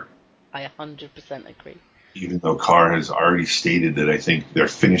further, I 100% agree. even though Carr has already stated that I think they're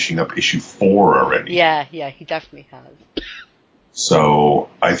finishing up issue 4 already. Yeah, he definitely has. So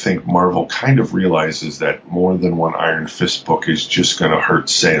I think Marvel kind of realizes that more than one Iron Fist book is just going to hurt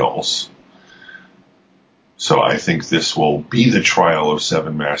sales. So I think this will be the Trial of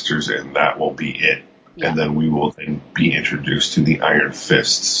Seven Masters, and that will be it. Yeah. And then we will then be introduced to the Iron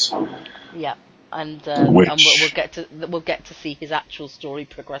Fists. Yeah, and Which- we'll get to see his actual story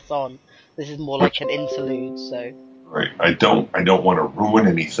progress on. This is more like an interlude, so Right. I don't want to ruin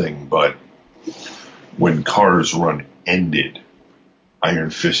anything, but when Carr's run ended, Iron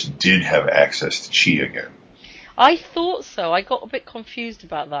Fist did have access to Chi again. I thought so. I got a bit confused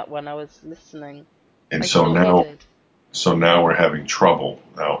about that when I was listening. And I so thought now he did. So now we're having trouble.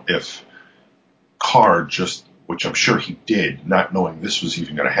 Now, if Carr just, which I'm sure he did, not knowing this was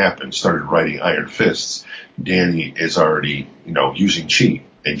even going to happen, started writing Iron Fists, Danny is already, using Chi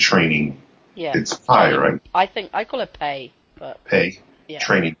and training. Yeah, It's Pi, right? I think I call it Pei, but Pei. yeah,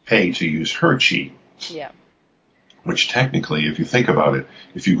 Training Pei to use her Chi. yeah, Which technically, if you think about it,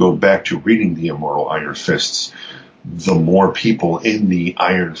 if you go back to reading the Immortal Iron Fists, the more people in the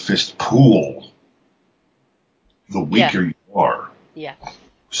Iron Fist pool, the weaker you are. yeah.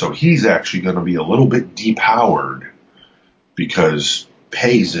 So he's actually going to be a little bit depowered because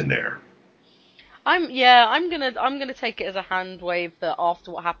Pei's in there. I'm gonna take it as a hand wave that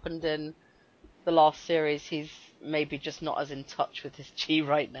after what happened in the last series, he's maybe just not as in touch with his chi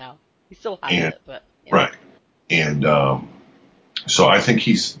right now. He still has it, but Right. And so I think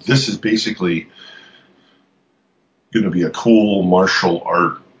this is basically going to be a cool martial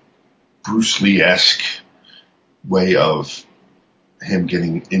art Bruce Lee-esque way of him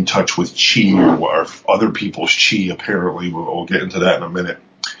getting in touch with chi or other people's chi. Apparently, we'll get into that in a minute,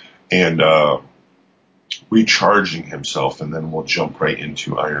 and recharging himself, and then we'll jump right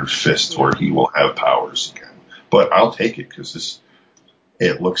into Iron Fist where he will have powers again. But I'll take it because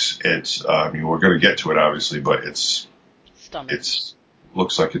we're going to get to it obviously, but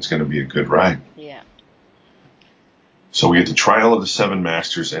looks like it's going to be a good ride. Yeah. So we get the Trial of the Seven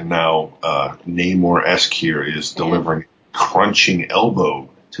Masters, and now Namor-esque here is delivering crunching elbow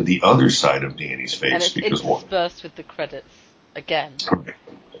to the other side of Danny's face. And it's interspersed with the credits again.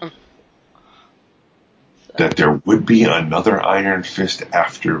 That there would be another Iron Fist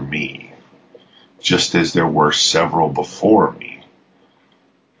after me, just as there were several before me.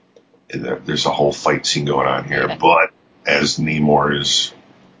 And there's a whole fight scene going on here, but as Namor is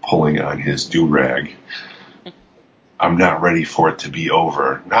pulling on his do-rag, I'm not ready for it to be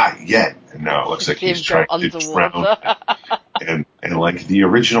over. Not yet. And now it looks like he's trying to drown. And like the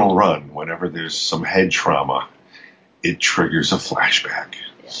original run, whenever there's some head trauma, it triggers a flashback.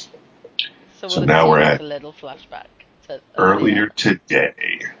 Yeah. So now we're at a little flashback to earlier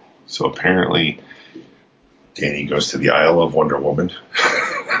today. So apparently Danny goes to the Isle of Wonder Woman.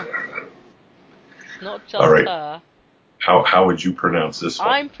 Not just her. How would you pronounce this one?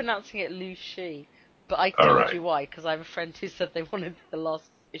 I'm pronouncing it Lucy, but I told you why, because I have a friend who said they wanted the last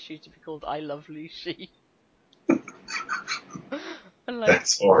issue to be called I Love Lucy.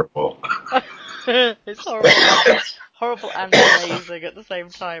 That's horrible. It's horrible and amazing at the same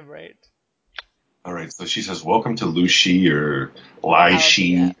time, right? All right, so she says, "Welcome to Lucy or Lai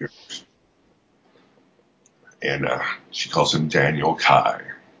Shi," and she calls him Daniel Kai,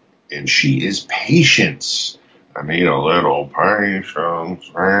 and she is Patience. I need a little patience.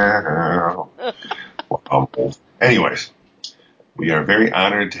 Anyways, we are very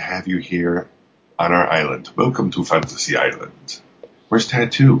honored to have you here on our island. Welcome to Fantasy Island. Where's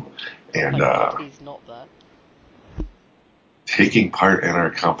Tattoo? And he's not there. Taking part in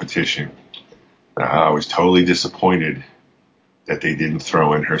our competition. I was totally disappointed that they didn't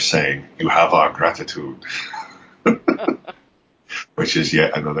throw in her saying, "You have our gratitude," which is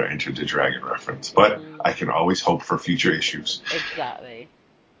yet another Enter the Dragon reference. But I can always hope for future issues. Exactly.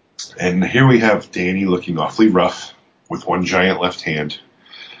 And here we have Danny looking awfully rough with one giant left hand.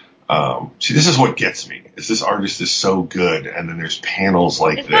 See, this is what gets me. Is this artist is so good, and then there's panels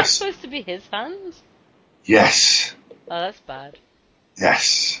like this. Is that supposed to be his hand? Yes. Oh, that's bad.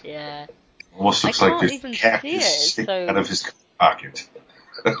 Yes. Yeah. Almost looks like there's cactus sticking out of his pocket.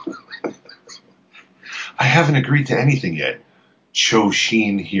 I haven't agreed to anything yet. Cho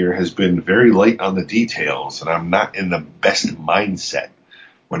Sheen here has been very light on the details, and I'm not in the best mindset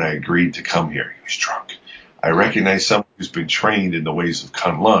when I agreed to come here. He was drunk. I recognize someone who's been trained in the ways of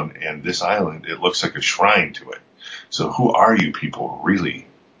Kunlun, and this island, it looks like a shrine to it. So who are you people, really?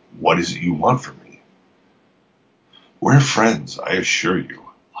 What is it you want from me? We're friends, I assure you,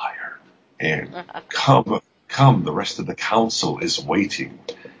 liar. And come, the rest of the council is waiting,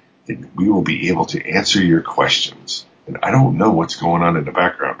 and we will be able to answer your questions. And I don't know what's going on in the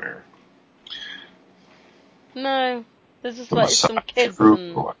background there. No, there's just The like some massage kids group.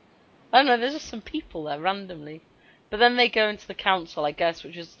 and I don't know. There's just some people there randomly, but then they go into the council, I guess,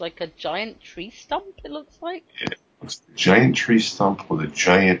 which is like a giant tree stump. It looks like. It's a giant tree stump with a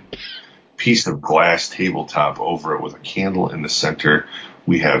giant piece of glass tabletop over it with a candle in the center.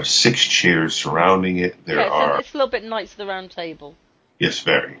 We have 6 chairs surrounding it. There are It's a little bit Knights of the Round Table. yes,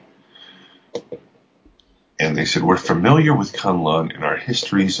 very. And they said, we're familiar with Kunlun, and our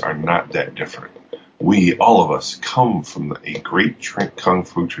histories are not that different. We, all of us, come from a great Kung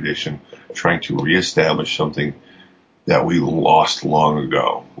Fu tradition trying to reestablish something that we lost long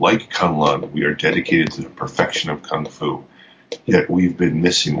ago. Like Kunlun, we are dedicated to the perfection of Kung Fu. Yet we've been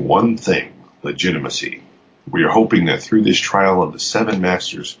missing one thing, legitimacy. We are hoping that through this trial of the 7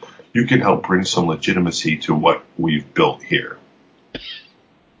 masters, you can help bring some legitimacy to what we've built here.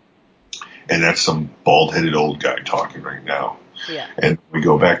 And that's some bald-headed old guy talking right now. Yeah. And we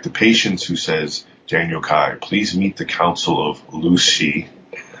go back to Patience, who says, Daniel Kai, please meet the council of Lucy.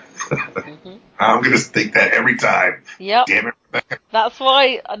 Mm-hmm. I'm going to think that every time. Yep. Damn it, Rebecca. That's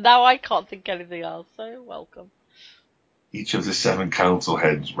why now I can't think anything else. So welcome. Each of the 7 council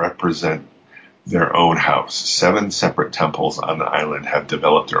heads represent their own house. 7 separate temples on the island have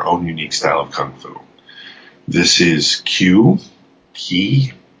developed their own unique style of Kung Fu. This is Q,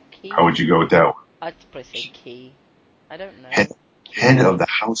 Key. How would you go with that one? I'd probably say Key. I don't know. Head of the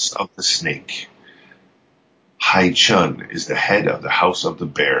House of the Snake. Hai Chun is the head of the House of the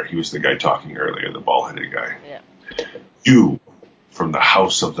Bear. He was the guy talking earlier, the bald-headed guy. Yeah. Yu from the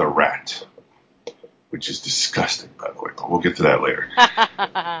House of the Rat, which is disgusting, by the way, but we'll get to that later.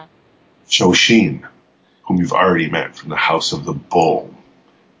 Cho Shin, whom you've already met, from the House of the Bull.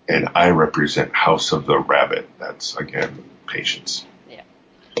 And I represent House of the Rabbit. That's, again, Patience. Yeah.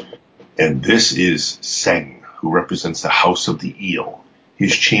 And this is Seng, who represents the House of the Eel.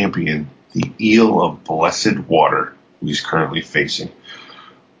 His champion, the Eel of Blessed Water, who he's currently facing,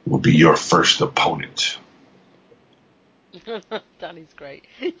 will be your first opponent. Danny's great.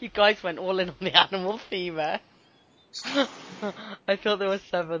 You guys went all in on the animal theme there. I thought there were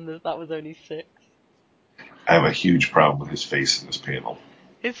 7, that was only 6. I have a huge problem with his face in this panel.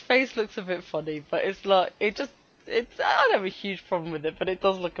 His face looks a bit funny, but it's like, I don't have a huge problem with it, but it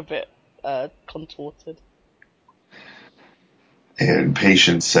does look a bit contorted. And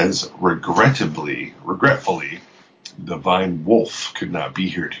Patience says, regretfully, Divine Wolf could not be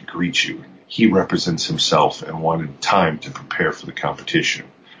here to greet you. He represents himself and wanted time to prepare for the competition.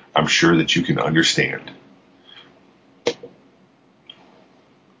 I'm sure that you can understand.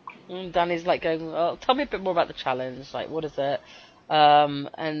 Danny's like going, well, tell me a bit more about the challenge. Like, what is it?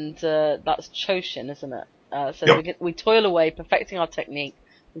 That's Choshin, isn't it? Says Yep. we toil away, perfecting our technique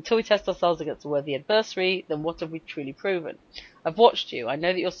until we test ourselves against a worthy adversary. Then what have we truly proven? I've watched you. I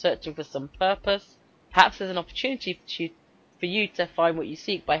know that you're searching for some purpose. Perhaps there's an opportunity for you to find what you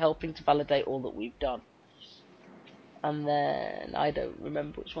seek by helping to validate all that we've done. And then I don't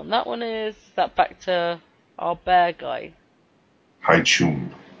remember which one that one is. Is that back to our bear guy? Hai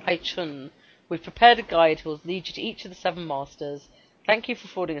Chun. Hai Chun. We've prepared a guide who will lead you to each of the 7 masters. Thank you for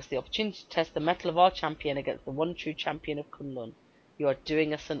affording us the opportunity to test the mettle of our champion against the one true champion of Kunlun. You are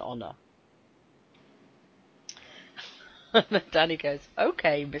doing us an honour. And then Danny goes,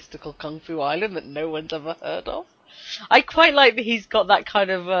 okay, mystical Kung Fu island that no one's ever heard of. I quite like that he's got that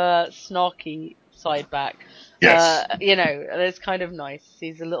kind of snarky side back. Yes. It's kind of nice.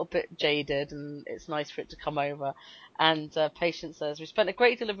 He's a little bit jaded, and it's nice for it to come over. And Patience says, we spent a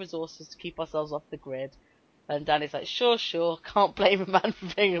great deal of resources to keep ourselves off the grid. And Danny's like, sure, can't blame a man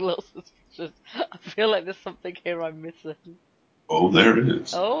for being a little suspicious. I feel like there's something here I'm missing. Oh, there it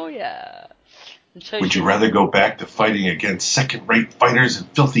is. Oh, yeah. Would you rather go back to fighting against second-rate fighters in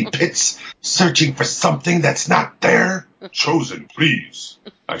filthy pits, searching for something that's not there? Chosen, please.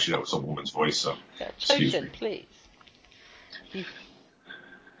 Actually, that was a woman's voice, so excuse me. Please.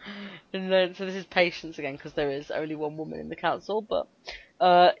 And then, so this is Patience again, because there is only one woman in the council, but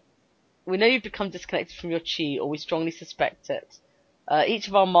we know you've become disconnected from your chi, or we strongly suspect it. Each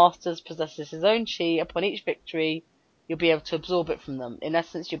of our masters possesses his own chi. Upon each victory, you'll be able to absorb it from them. In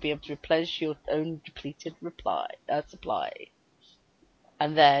essence, you'll be able to replenish your own depleted supply.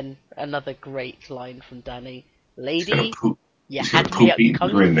 And then another great line from Danny. He's got a Lady, poop. you He's got a had me poop at eating Kung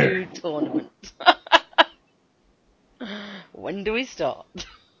grin Fu there. tournament. When do we start?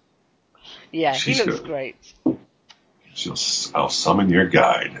 Yeah, he She's looks good. great. I'll summon your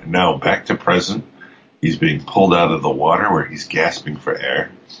guide. And now back to present. He's being pulled out of the water where he's gasping for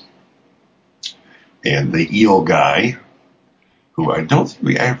air. And the eel guy, who I don't think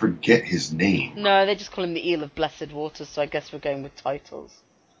we ever get his name. No, they just call him the Eel of Blessed Waters, so I guess we're going with titles.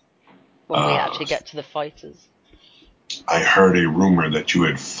 When we actually get to the fighters. I heard a rumor that you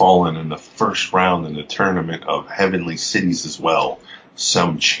had fallen in the first round in the tournament of Heavenly Cities as well.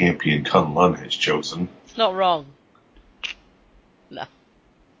 Some champion Kunlun has chosen. It's not wrong. No.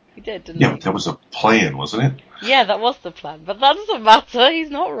 He did, didn't Yeah, he? that was a plan, wasn't it? Yeah, that was the plan. But that doesn't matter. He's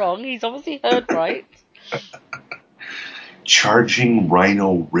not wrong. He's obviously heard right. Charging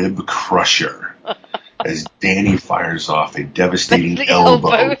Rhino Rib Crusher. As Danny fires off a devastating Basically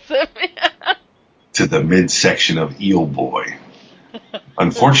elbow elbows him. to the midsection of Eel Boy.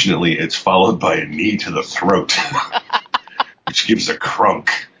 Unfortunately, it's followed by a knee to the throat, which gives a crunk.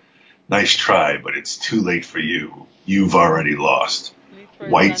 Nice try, but it's too late for you. You've already lost.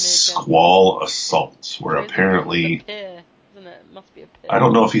 White Squall Assault, where apparently... The pier, isn't it? It must be a pier. I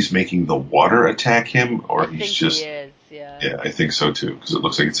don't know if he's making the water attack him, or I he's think just... he is, yeah. Yeah, I think so too, because it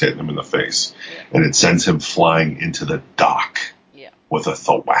looks like it's hitting him in the face. Yeah. And it sends him flying into the dock with a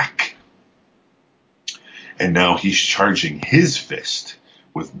thwack. And now he's charging his fist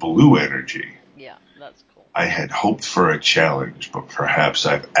with blue energy. Yeah, that's cool. I had hoped for a challenge, but perhaps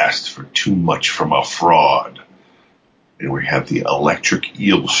I've asked for too much from a fraud. And we have the electric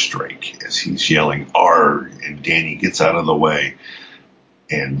eel strike as he's yelling, "Arg!" and Danny gets out of the way.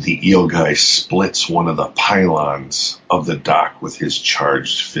 And the eel guy splits one of the pylons of the dock with his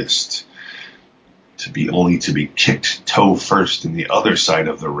charged fist, to be kicked toe first in the other side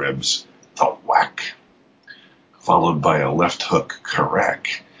of the ribs, the whack, followed by a left hook,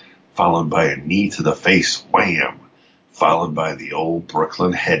 correct, followed by a knee to the face, wham, followed by the old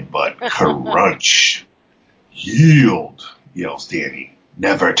Brooklyn headbutt, crunch. Yield, yells Danny,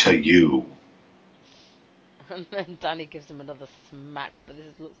 never to you. And then Danny gives him another smack, but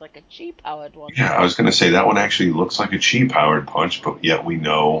this looks like a chi-powered one. Yeah, I was going to say that one actually looks like a chi-powered punch, but yet we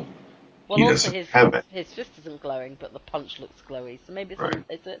know he doesn't have it. His fist isn't glowing, but the punch looks glowy, so maybe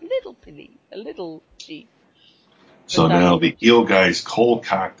it's a little chi. So now the eel guy's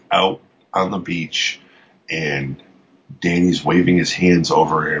cold-cocked out on the beach, and Danny's waving his hands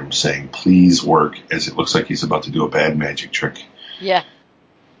over him, saying, "Please work," as it looks like he's about to do a bad magic trick. Yeah.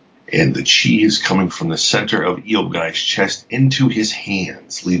 And the chi is coming from the center of Eel Guy's chest into his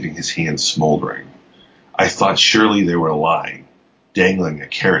hands, leaving his hands smoldering. I thought surely they were lying, dangling a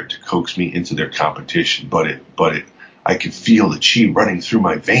carrot to coax me into their competition, but I could feel the chi running through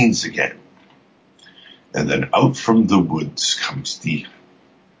my veins again. And then out from the woods comes the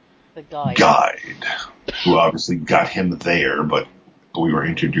guide, who obviously got him there, but we were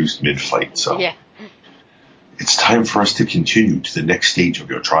introduced mid-fight, so... Yeah. It's time for us to continue to the next stage of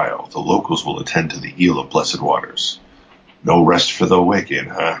your trial. The locals will attend to the Eel of Blessed Waters. No rest for the wicked,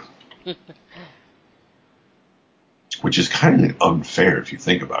 huh? Which is kind of unfair if you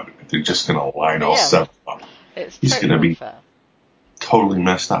think about it. If they're just going to line all seven up, he's going to be totally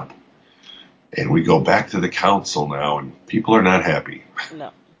messed up. And we go back to the council now, and people are not happy.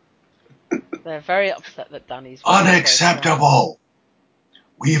 No. They're very upset that Danny's... Unacceptable!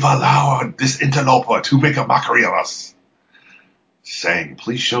 We've allowed this interloper to make a mockery of us. Sang,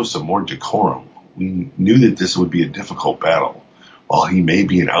 please show some more decorum. We knew that this would be a difficult battle. While he may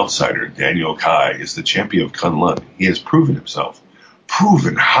be an outsider, Daniel Kai is the champion of Kunlun. He has proven himself.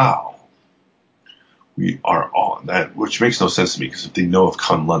 Proven how? We are on that, which makes no sense to me, because if they know of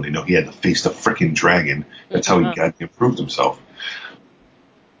Kunlun, they know he had to face the frickin' dragon. That's how he got improved himself.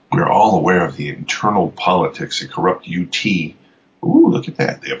 We're all aware of the internal politics and corrupt UT. Ooh, look at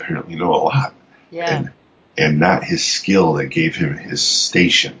that. They apparently know a lot. Yeah. And not his skill that gave him his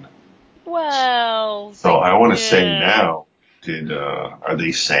station. Well... So I want to say now, are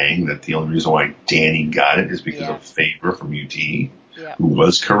they saying that the only reason why Danny got it is because of favor from UT, who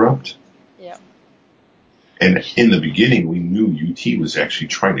was corrupt? Yeah. And in the beginning, we knew UT was actually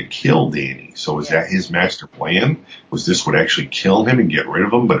trying to kill Danny. So was that his master plan? Was this what actually kill him and get rid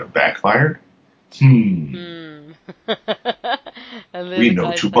of him, but it backfired? And we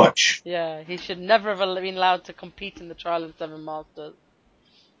know too much. Yeah, he should never have been allowed to compete in the Trial of Seven Masters.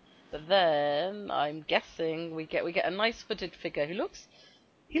 But then I'm guessing we get a nice hooded figure who looks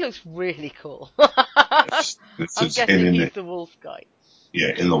He looks really cool. This I'm is and guessing he's the wolf guy.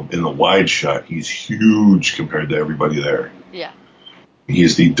 in the wide shot, he's huge compared to everybody there. Yeah, He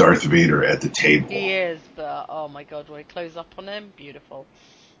is the Darth Vader at the he table. is, but oh my god, when he close up on him, beautiful.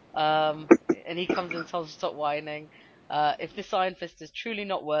 And he comes in and tells him to stop whining. If this Iron Fist is truly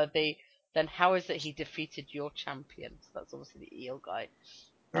not worthy, then how is it he defeated your champion? So that's obviously the eel guy.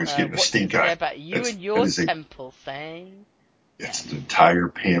 Now he's getting a What does stink it say eye. about you That's and that your is a temple, Thane? That's Yes. an entire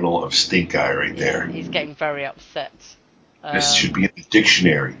panel of stink eye right Yeah, there. he's getting very upset. This should be in the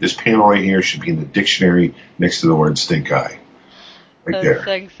dictionary. This panel right here should be in the dictionary next to the word stink eye. Right there.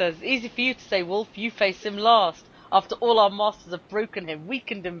 Seng says, easy for you to say, Wolf, you face him last. After all our masters have broken him,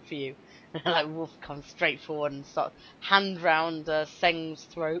 weakened him for you. And like Wolf comes straight forward and starts hand round Seng's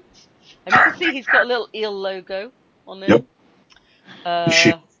throat. And you can see he's got a little eel logo on Yep. him. The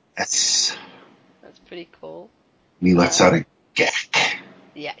shit. Uh, That's that's pretty cool. me lets out a gack.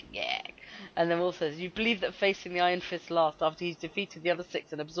 Yeah, yeah. And then Wolf says, you believe that facing the Iron Fist last after he's defeated the other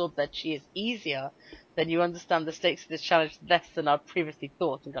six and absorbed their chi is easier, then you understand the stakes of this challenge less than I'd previously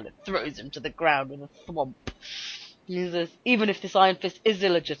thought, and kind of throws him to the ground with a thwomp. He says, even if this Iron Fist is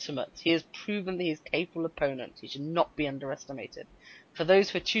illegitimate, he has proven that he is a capable opponent. He should not be underestimated. For those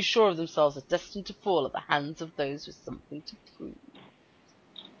who are too sure of themselves are destined to fall at the hands of those with something to prove.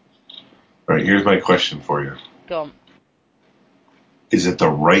 All right, here's my question for you. Go on. Is it the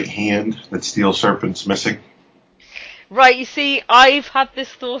right hand that Steel Serpent's missing? Right, you see, I've had this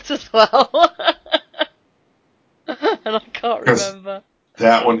thought as well. And I can't Because remember.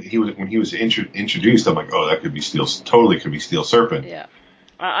 that one, when he was introduced, I'm like, oh, that could be totally could be Steel Serpent. Yeah.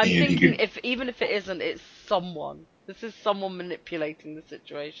 I'm And he thinking could, if even if it isn't, it's someone. This is someone manipulating the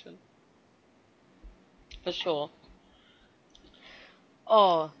situation. For sure.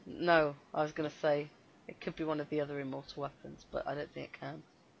 Oh, no, I was gonna say it could be one of the other immortal weapons, but I don't think it can.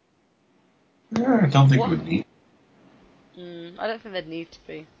 I don't think it What? would need. I don't think they'd need to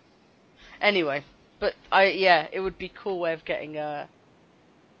be. Anyway, but yeah, it would be a cool way of getting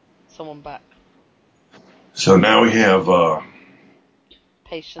someone back. So now we have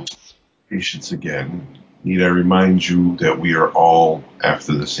Patience. patience again. Need I remind you that we are all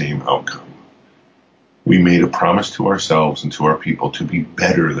after the same outcome? We made a promise to ourselves and to our people to be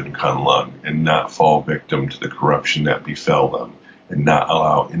better than Kunlun and not fall victim to the corruption that befell them and not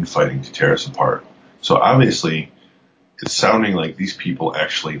allow infighting to tear us apart. So obviously, it's sounding like these people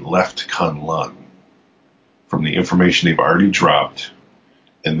actually left Kunlun. From the information they've already dropped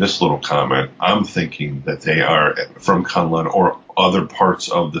in this little comment, I'm thinking that they are from Kunlun or other parts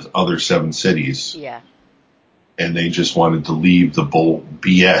of the other 7 cities. Yeah. And they just wanted to leave the bull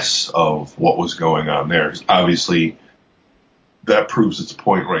BS of what was going on there. Obviously, that proves its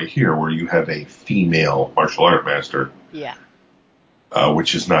point right here, where you have a female martial art master, Yeah.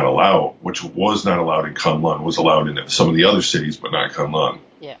 which was not allowed in Kunlun, was allowed in some of the other cities, but not Kunlun.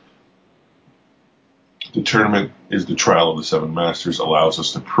 Yeah. The tournament is the trial of the 7 masters, allows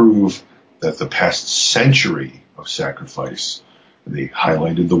us to prove that the past century of sacrifice, they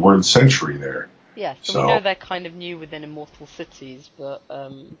highlighted the word century there. Yeah, so we know they're kind of new within immortal cities, but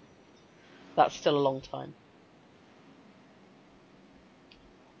that's still a long time.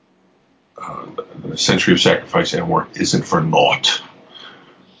 The century of sacrifice and work isn't for naught.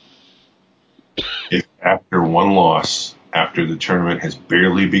 If after one loss, after the tournament has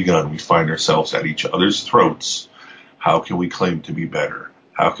barely begun, we find ourselves at each other's throats, how can we claim to be better?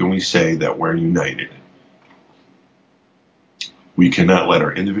 How can we say that we're united? We cannot let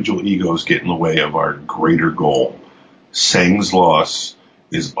our individual egos get in the way of our greater goal. Seng's loss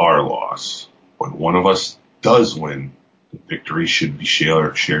is our loss. When one of us does win, the victory should be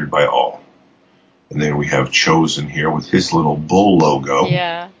shared by all. And then we have Chosen here with his little bull logo.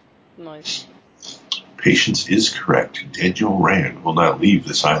 Yeah, nice. Patience is correct. Daniel Rand will not leave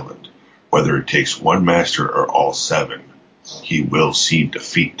this island. Whether it takes one master or all 7, he will see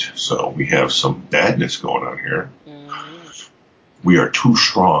defeat. So we have some badness going on here. Mm-hmm. We are too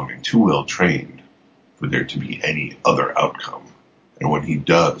strong and too well trained for there to be any other outcome. And when he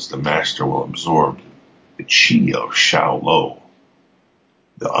does, the master will absorb the chi of Shao Lo,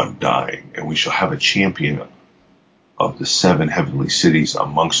 the undying, and we shall have a champion of the 7 heavenly cities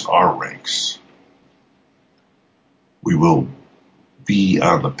amongst our ranks. We will be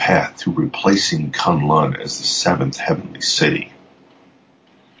on the path to replacing Kunlun as the 7th heavenly city.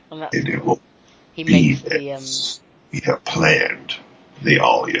 And that's And it cool. will He be makes the as we have planned. They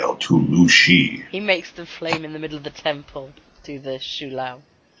all yell to Lu Shi. he makes the flame in the middle of the temple do the Shu Lao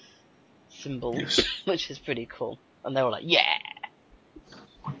symbol, Yes. which is pretty cool. And they're all like, yeah.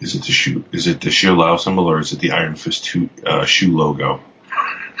 Is it the Shu Lao symbol or is it the Iron Fist Shu logo?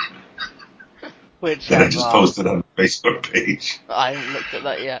 that I just posted on the Facebook page. I haven't looked at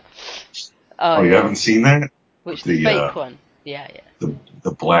that yet. Oh, you haven't seen that? Which, the fake one? Yeah.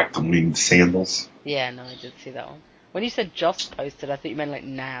 The black winged sandals. Yeah, no, I did see that one. When you said just posted, I thought you meant like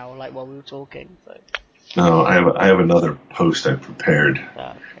now, like while we were talking. So. No, I have another post I prepared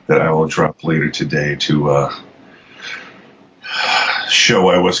that I will drop later today to show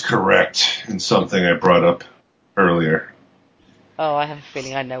I was correct in something I brought up earlier. Oh, I have a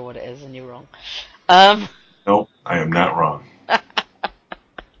feeling I know what it is, and you're wrong. Nope, I am not wrong.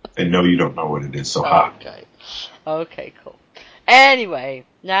 I know you don't know what it is, so ha. Okay, cool. Anyway,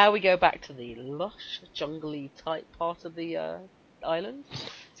 now we go back to the lush, jungly type part of the island,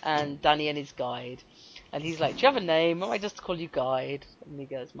 and Danny and his guide. And he's like, "Do you have a name? Or am I just call you Guide?" And he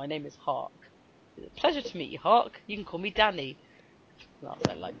goes, "My name is Hark." "Pleasure to meet you, Hark. You can call me Danny." And I was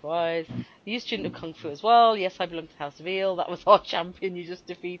like, "Likewise. Are you a student of Kung Fu as well?" "Yes, I belong to House of Eel. That was our champion you just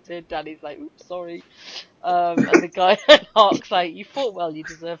defeated." Danny's like, "Oops, sorry." And the guy and Hark's like, "You fought well. You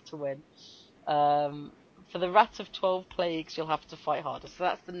deserve to win. For the Rat of 12 Plagues, you'll have to fight harder." So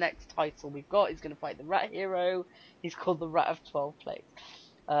that's the next title we've got. He's going to fight the Rat Hero. He's called the Rat of 12 Plagues.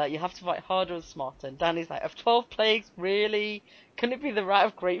 You have to fight harder and smarter. And Danny's like, "Of 12 Plagues? Really? Couldn't it be the Rat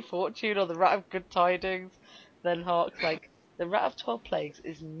of Great Fortune or the Rat of Good Tidings?" Then Hark's like, "The Rat of 12 Plagues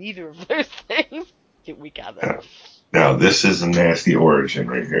is neither of those things." Did we gather? Now, this is a nasty origin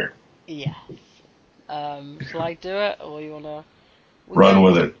right here. Yes. Shall I do it, or you want to... Run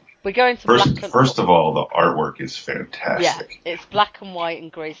with it. We're going to First of all, the artwork is fantastic. Yeah, it's black and white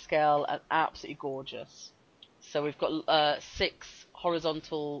and grayscale and absolutely gorgeous. So we've got 6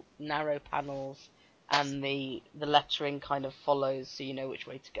 horizontal narrow panels, and the lettering kind of follows, so you know which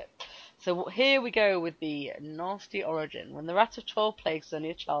way to go. So here we go with the nasty origin. When the Rat of 12 Plagues was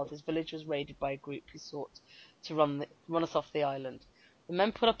only a child, his village was raided by a group who sought to run us off the island. The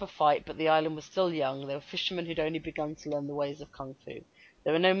men put up a fight, but the island was still young. They were fishermen who'd only begun to learn the ways of Kung Fu.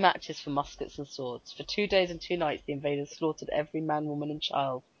 There were no matches for muskets and swords. For 2 days and 2 nights the invaders slaughtered every man, woman and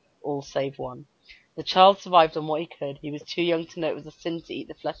child, all save one. The child survived on what he could. He was too young to know it was a sin to eat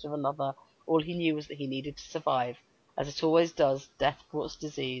the flesh of another. All he knew was that he needed to survive. As it always does, death brought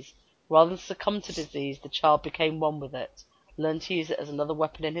disease. Rather than succumb to disease, the child became one with it, learned to use it as another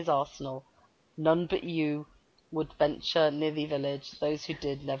weapon in his arsenal. None but you would venture near the village. Those who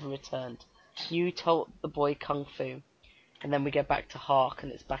did never returned. You taught the boy Kung Fu. And then we go back to Hark,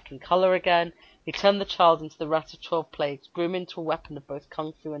 and it's back in colour again. He turned the child into the Rat of 12 Plagues, grew him into a weapon of both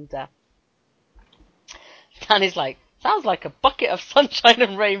Kung Fu and death. Danny's like, "Sounds like a bucket of sunshine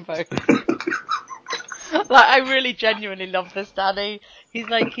and rainbow." I really genuinely love this Danny. He's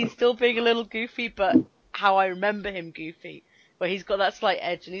still being a little goofy, but how I remember him goofy. Where he's got that slight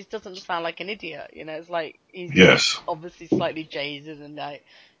edge, and he doesn't sound like an idiot. It's like he's obviously slightly jaded, and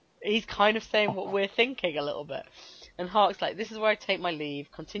he's kind of saying what we're thinking a little bit. And Hark's like, "This is where I take my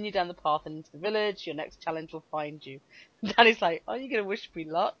leave. Continue down the path and into the village. Your next challenge will find you." And Danny's like, "Are you going to wish me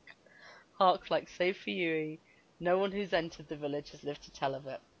luck?" Hark's like, "Save for you. No one who's entered the village has lived to tell of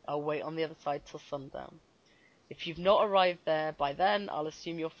it. I'll wait on the other side till sundown. If you've not arrived there by then, I'll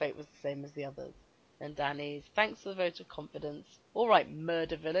assume your fate was the same as the others." And Danny's, "Thanks for the vote of confidence. All right,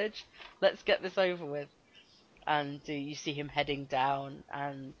 Murder Village. Let's get this over with." And you see him heading down,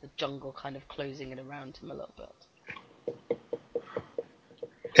 and the jungle kind of closing in around him a little bit.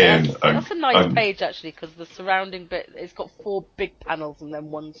 And that's a nice page, actually, because the surrounding bit, it's got 4 big panels and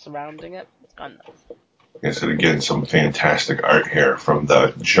then one surrounding it. It's kind of nice. Yes, and again, some fantastic art here, from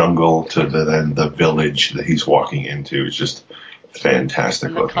the jungle to then the village that he's walking into. It's just fantastic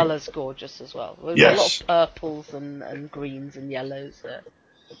looking. And the colour's gorgeous as well. We've got a lot of purples and greens and yellows there.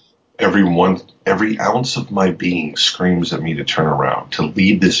 Every ounce of my being screams at me to turn around, to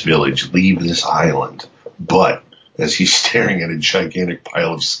leave this village, leave this island. But as he's staring at a gigantic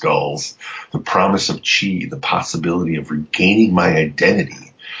pile of skulls, the promise of chi, the possibility of regaining my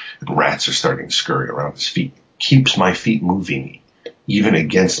identity, and rats are starting to scurry around his feet, keeps my feet moving, even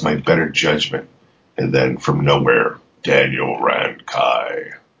against my better judgment. And then from nowhere, Daniel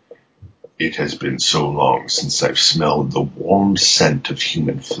Rankai. It has been so long since I've smelled the warm scent of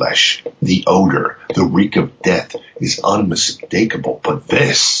human flesh. The odor, the reek of death is unmistakable. But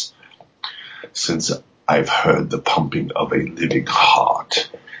this, since I've heard the pumping of a living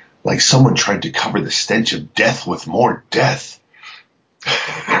heart, like someone tried to cover the stench of death with more death.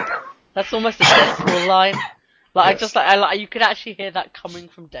 That's almost a Deadpool line. Yes. You could actually hear that coming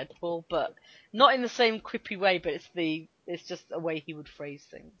from Deadpool, but not in the same quippy way. But it's just a way he would phrase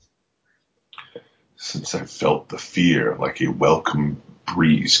things. Since I felt the fear like a welcome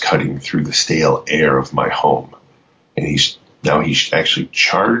breeze cutting through the stale air of my home. And he's actually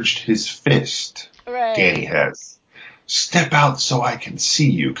charged his fist. Danny has. Step out so I can see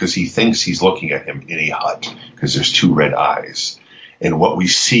you, because he thinks he's looking at him in a hut, because there's two red eyes. And what we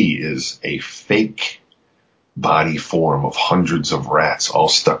see is a fake body form of hundreds of rats all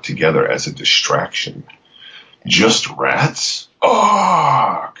stuck together as a distraction. Just rats?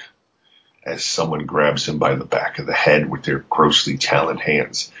 Ugh! As someone grabs him by the back of the head with their grossly taloned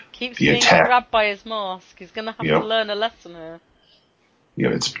hands. Keeps The being attack. grabbed by his mask. He's going to have to learn a lesson here.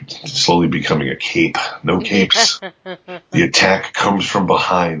 It's slowly becoming a cape. No capes. The attack comes from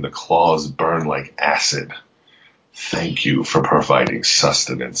behind. The claws burn like acid. Thank you for providing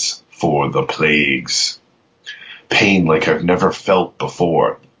sustenance for the plagues. Pain like I've never felt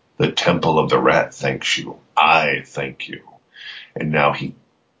before. The temple of the rat thanks you. I thank you. And now he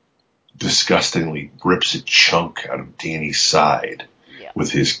disgustingly rips a chunk out of Danny's side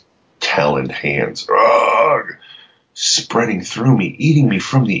with his taloned hands. Ugh! Spreading through me, eating me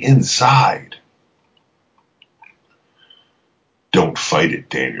from the inside. Don't fight it,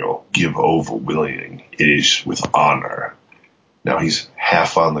 Daniel. Give over willing. It is with honor. Now he's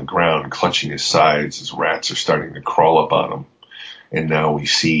half on the ground, clutching his sides as rats are starting to crawl up on him. And now we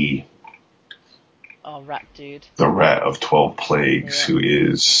see Rat dude. The rat of 12 plagues, who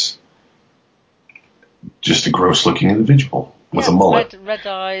is just a gross-looking individual with a mullet. Red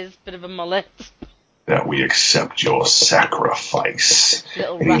eyes, bit of a mullet. That we accept your sacrifice.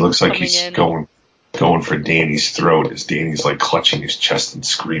 And he looks like he's going for Danny's throat as Danny's like clutching his chest and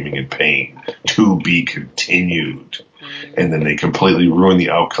screaming in pain. To be continued. And then they completely ruin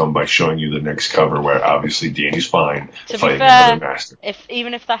the outcome by showing you the next cover where obviously Danny's fine fighting another master.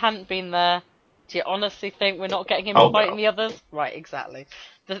 Even if that hadn't been there, do you honestly think we're not getting him fighting the others? Right, exactly.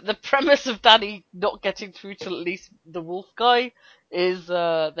 The premise of Danny not getting through to at least the wolf guy is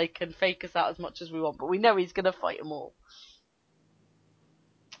they can fake us out as much as we want, but we know he's going to fight them all.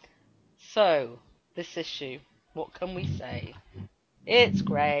 So, this issue, what can we say? It's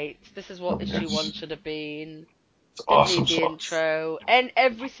great. This is what issue 1 should have been. Didn't need the intro. And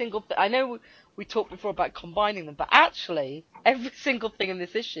every single thing. I know we talked before about combining them, but actually, every single thing in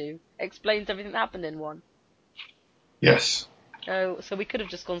this issue explains everything that happened in 1. Yes. So we could have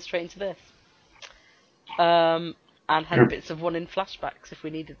just gone straight into this. And had bits of 1 in flashbacks if we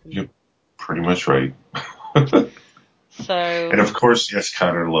needed them. You're pretty much right. So. And of course, yes,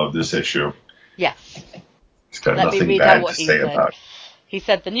 Connor loved this issue. Yes. He's got nothing bad to say about it. He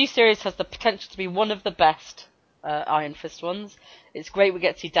said the new series has the potential to be one of the best Iron Fist ones. It's great we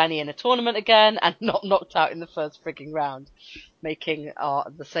get to see Danny in a tournament again and not knocked out in the first frigging round, making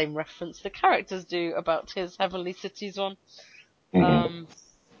the same reference the characters do about his Heavenly Cities one. Mm-hmm.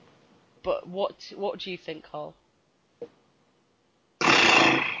 But what do you think, Carl?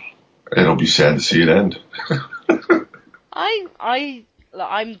 It'll be sad to see it end.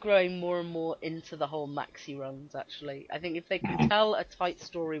 I'm growing more and more into the whole maxi runs, actually. I think if they can tell a tight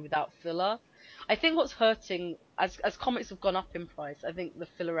story without filler, I think what's hurting, as comics have gone up in price, I think the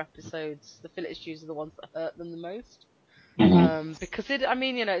filler episodes, the filler issues are the ones that hurt them the most. Mm-hmm. Because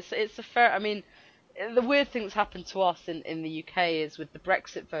it's a fair, the weird thing that's happened to us in the UK is with the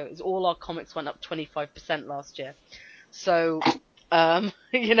Brexit vote, is all our comics went up 25% last year. So,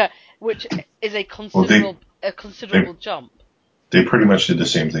 which is a considerable jump. They pretty much did the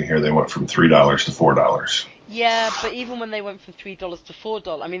same thing here. They went from $3 to $4. Yeah, but even when they went from $3 to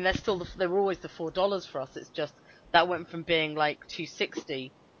 $4, they were always the $4 for us. It's just that went from being like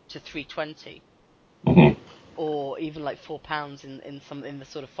 $2.60 to $3.20, or even like £4 in the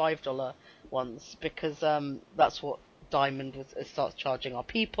sort of $5 ones, because that's what Diamond starts charging our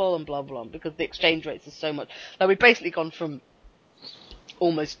people and blah blah, because the exchange rates are so much. Like we've basically gone from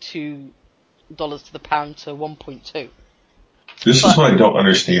almost $2 to the pound to 1.2. This is what I don't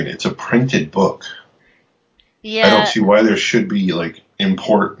understand. It's a printed book. Yeah. I don't see why there should be like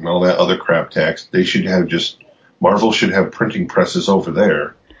import and all that other crap tax. They should have Marvel should have printing presses over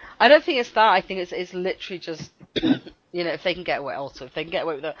there. I don't think it's that. I think it's literally just, if they can get away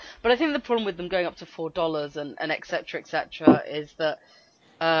with it. But I think the problem with them going up to $4 and et cetera, is that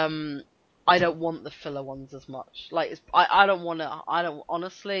I don't want the filler ones as much. Like I don't want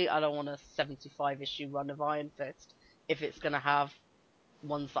a 75 issue run of Iron Fist if it's going to have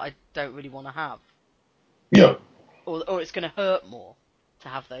ones that I don't really want to have. Yeah. Or it's going to hurt more to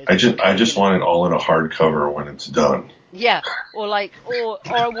have those. I just want it all in a hardcover when it's done. Yeah, or I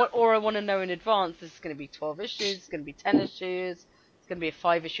want to know in advance. This is going to be 12 issues. It's going to be 10 issues. It's going to be a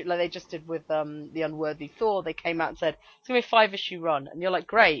 5-issue, like they just did with the Unworthy Thor. They came out and said it's going to be a 5-issue run, and you're like,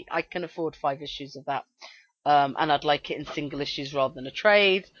 great, I can afford 5 issues of that, and I'd like it in single issues rather than a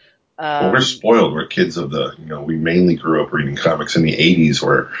trade. Well, we're spoiled. We're kids of we mainly grew up reading comics in the 80s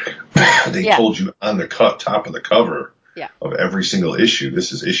where They Yeah, told you on the top of the cover yeah, of every single issue,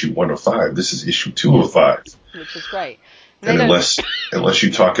 this is issue 1 of 5, this is issue 2 of 5. which is great. And they And don't. unless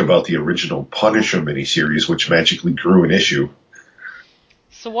you talk about the original Punisher miniseries, which magically grew an issue.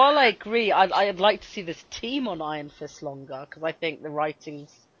 So while I agree, I'd like to see this team on Iron Fist longer because I think the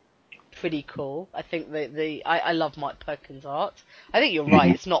writing's pretty cool. I think I love Mike Perkins' art. I think you're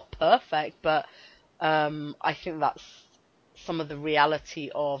right; Mhm. it's not perfect, but I think that's some of the reality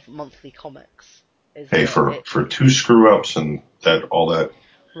of monthly comics. Is Hey, that for it for two screw ups and all that,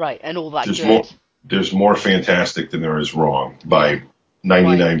 right and all that there's good? more fantastic than there is wrong Yeah, by by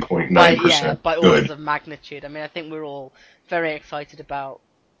 99.9% by orders good. of magnitude. I mean, I think we're all very excited about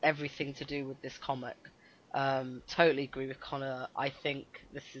everything to do with this comic. Totally agree with Connor. I think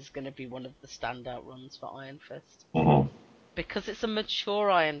this is going to be one of the standout runs for Iron Fist Mhm. because it's a mature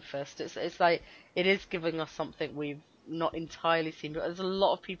Iron Fist. It's like it is giving us something we've not entirely seen. But there's a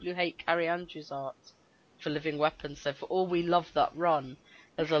lot of people who hate Carrie Andrews' art for Living Weapons. So for all we love that run,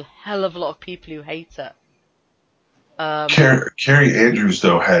 there's a hell of a lot of people who hate it. Um, Carrie Andrews,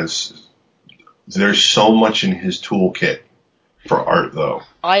 though, there's so much in his toolkit for art, though.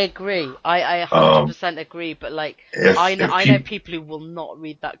 I agree. I Um, 100% agree. But like, if if I know people people who will not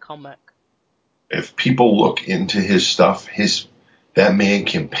read that comic. if people look into his stuff, that man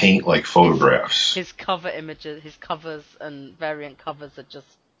can paint like His photographs. his cover images, his covers and variant covers are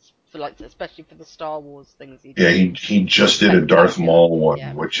just for like, especially for the Star Wars things he Yeah, did, he just did a Darth spectacular. Maul one,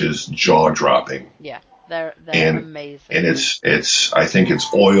 Yeah, which is jaw dropping. yeah, they're and amazing. and it's I think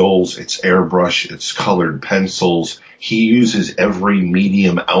it's oils, it's airbrush, it's colored pencils. He uses every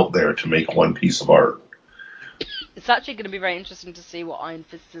medium out there to make one piece of art. It's actually going to be very interesting to see what Iron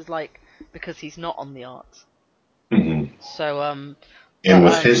Fist is like because he's not on the art. Hmm. So And but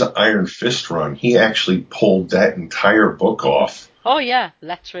with his Iron Fist run, he actually pulled that entire book off oh yeah,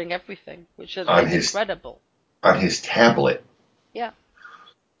 lettering everything, which on is his incredible. tablet. Yeah,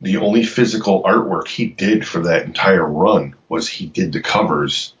 The only physical artwork he did for that entire run was he did the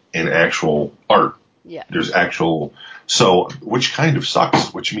covers in actual art. yeah. There's actual, so, which kind of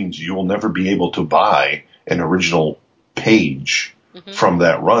sucks, which means you'll never be able to buy an original page Mhm. from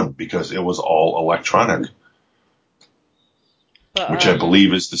that run because it was all electronic, But which I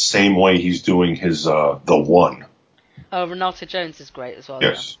believe is the same way he's doing his, the one. oh, Renato Jones is great as well. Yeah,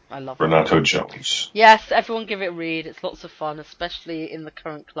 Yes. I love Renato Renato. Jones. Yes, everyone give it a read. It's lots of fun, especially in the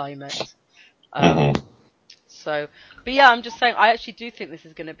current climate. Hmm. Um, so, but yeah, I'm just saying, I actually do think this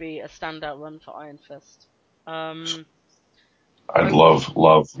is going to be a standout run for Iron Fist. Um, I'd I, love,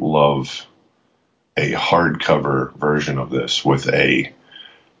 love, love a hardcover version of this with a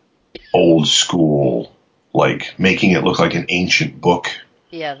old school, like making it look like an ancient book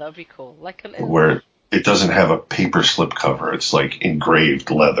yeah, that would be cool. Like a, where it doesn't have a paper slip cover. It's like engraved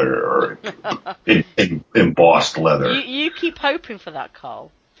leather or embossed leather. you keep hoping for that,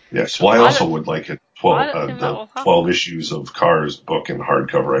 Carl, Yes. Well, because I also would like I don't think that the will 12 happen. issues of Cars book in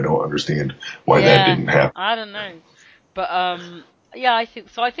hardcover. I don't understand why that Yeah, didn't happen. I don't know, but yeah, I think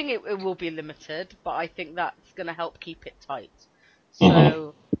so. I think it will be limited, but I think that's going to help keep it tight. Hmm.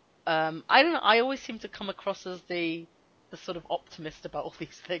 So, I don't know. I always seem to come across as the sort of optimist about all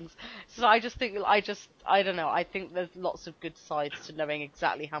these things. So I just think I don't know. I think there's lots of good sides to knowing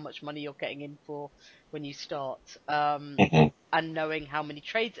exactly how much money you're getting in for when you start, Hmm. and knowing how many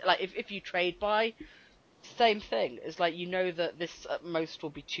trades. Like if you trade by, same thing. It's like you know that this at most will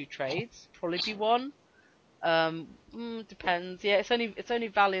be two trades, probably be one. Depends. Yeah, it's only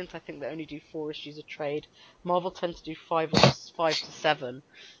Valiant I think that only do 4 issues a trade. Marvel tend to do 5 to 7.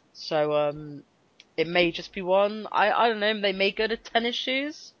 So it may just be one. I don't know. They may go to 10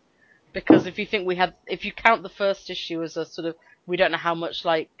 issues because if you count the first issue as a sort of, we don't know how much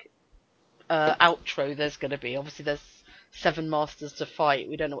like outro there's going to be. Obviously there's 7 masters to fight.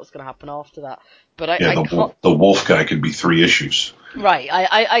 We don't know what's going to happen after that. But Yeah, I can't. the wolf guy could be 3 issues. Right.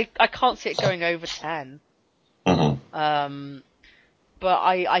 I can't see it going over 10. Hmm. Um, but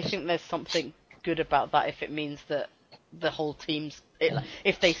I think there's something good about that if it means that the whole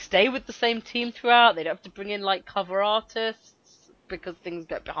if they stay with the same team throughout, they don't have to bring in like cover artists because things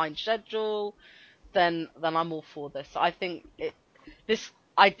get behind schedule. Then I'm all for this. I think this.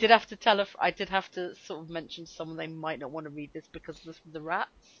 I did have to sort of mention to someone they might not want to read this because of the rats,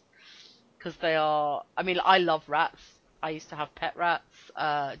 because they are. I mean, I love rats. I used to have pet rats.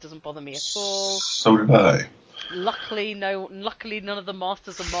 It doesn't bother me at all. So did I. Luckily, no. Luckily, none of the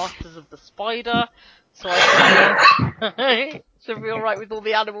masters are masters of the spider, so I should be all right with all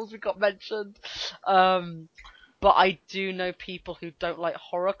the animals we got mentioned. Um, but I do know people who don't like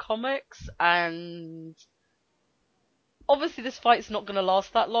horror comics, and obviously this fight's not going to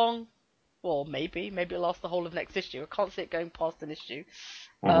last that long. Well, maybe it'll last the whole of next issue. I can't see it going past an issue.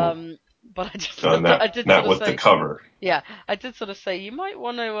 Mhm. But I just, Not I did not sort of with say, the cover. yeah, I did sort of say you might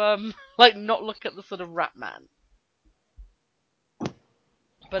want to like not look at the sort of Ratman. But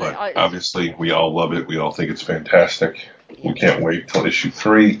But it's obviously, we all love it. We all think it's fantastic. yeah. We can't wait till issue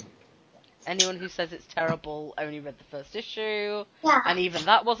 3. Anyone who says it's terrible only read the first issue, and even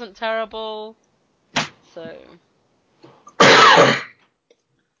that wasn't terrible. So,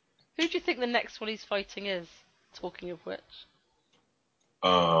 who do you think the next one he's fighting is? Talking of which,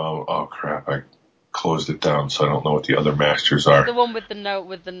 Oh crap! I closed it down, so I don't know what the other masters the are. one with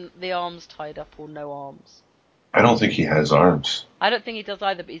the arms tied up or no arms. I don't think he has arms. I don't think he does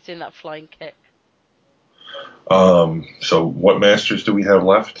either, but he's doing that flying kick. So what masters do we have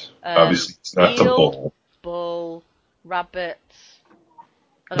left? Obviously, it's not the Eel, bull. bull, rabbit.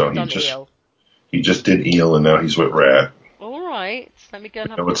 Oh, No, no, done eel. he just did eel, and now he's with rat. All right, let me go and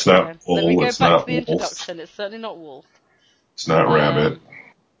have a No, look it's not again. Let me bull. go It's back to not the wolf. introduction. It's certainly not wolf. It's not rabbit.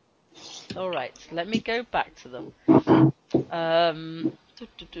 All right, let me go back to them.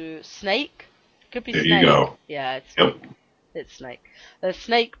 Snake. Could be There snake. you go. Yeah, it's Yep. snake. It's snake. There's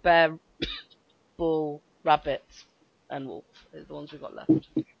snake, bear, bull, rabbit, and wolf. Are the ones we've got left.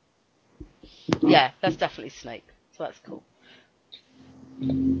 Yeah, that's definitely snake. So that's cool.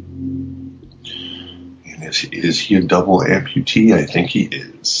 And is he a double amputee? I think he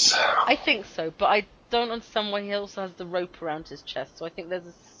is. I think so, but I don't understand why he also has the rope around his chest. So I think there's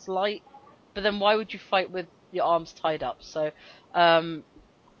a slight. But then why would you fight with your arms tied up? So,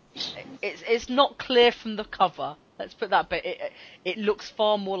 it's not clear from the cover. Let's put that. But it looks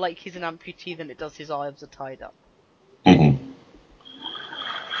far more like he's an amputee than it does his arms are tied up. Mm-hmm.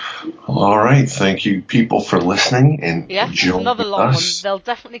 All right. Thank you, people, for listening and Yes, it's joining another long one. us. They'll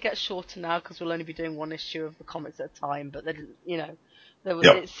definitely get shorter now because we'll only be doing one issue of the comics at a time. But they didn't, Yep.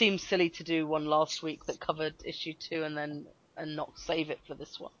 it seems silly to do one last week that covered issue 2 and not save it for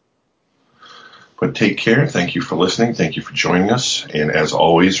this one. But take care. Thank you for listening. Thank you for joining us. And as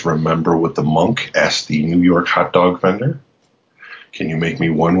always, remember what the monk asked the New York hot dog vendor. Can you make me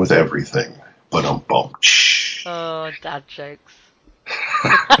one with everything? But bum. Oh, dad jokes.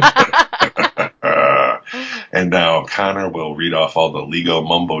 And now Connor will read off all the Lego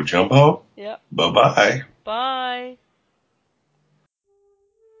mumbo jumbo. Yep. Bye-bye. Bye.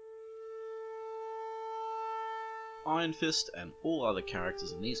 Iron Fist and all other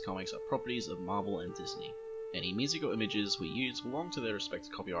characters in these comics are properties of Marvel and Disney. Any music or images we use belong to their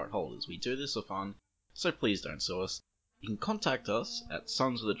respective copyright holders. We do this for fun, so please don't sue us. You can contact us at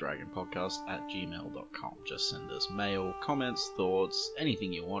sonsofthedragonpodcast@gmail.com. Just send us mail, comments, thoughts,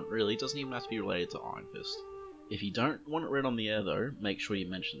 anything you want really. Doesn't even have to be related to Iron Fist. If you don't want it read on the air though, make sure you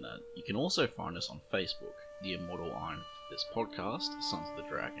mention that. You can also find us on Facebook, the Immortal Iron Fist Podcast, Sons of the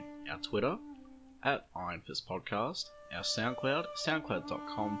Dragon, our Twitter, at Iron Fist Podcast, our SoundCloud,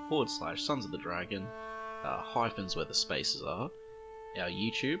 soundcloud.com/Sons of the Dragon, hyphens where the spaces are, our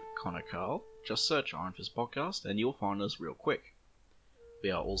YouTube, Connor Carl, just search Iron Fist Podcast and you'll find us real quick. We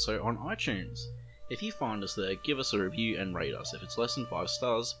are also on iTunes. If you find us there, give us a review and rate us. If it's less than 5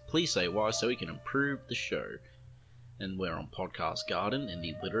 stars, please say why so we can improve the show. And we're on Podcast Garden in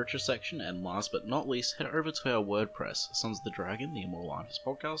the literature section, and last but not least, head over to our WordPress, Sons of the Dragon, the Immortal Iron Fist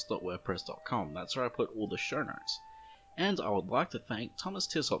Podcast.wordpress.com. That's where I put all the show notes. And I would like to thank Thomas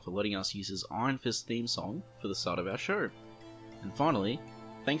Tissot for letting us use his Iron Fist theme song for the start of our show. And finally,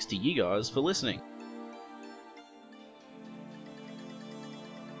 thanks to you guys for listening.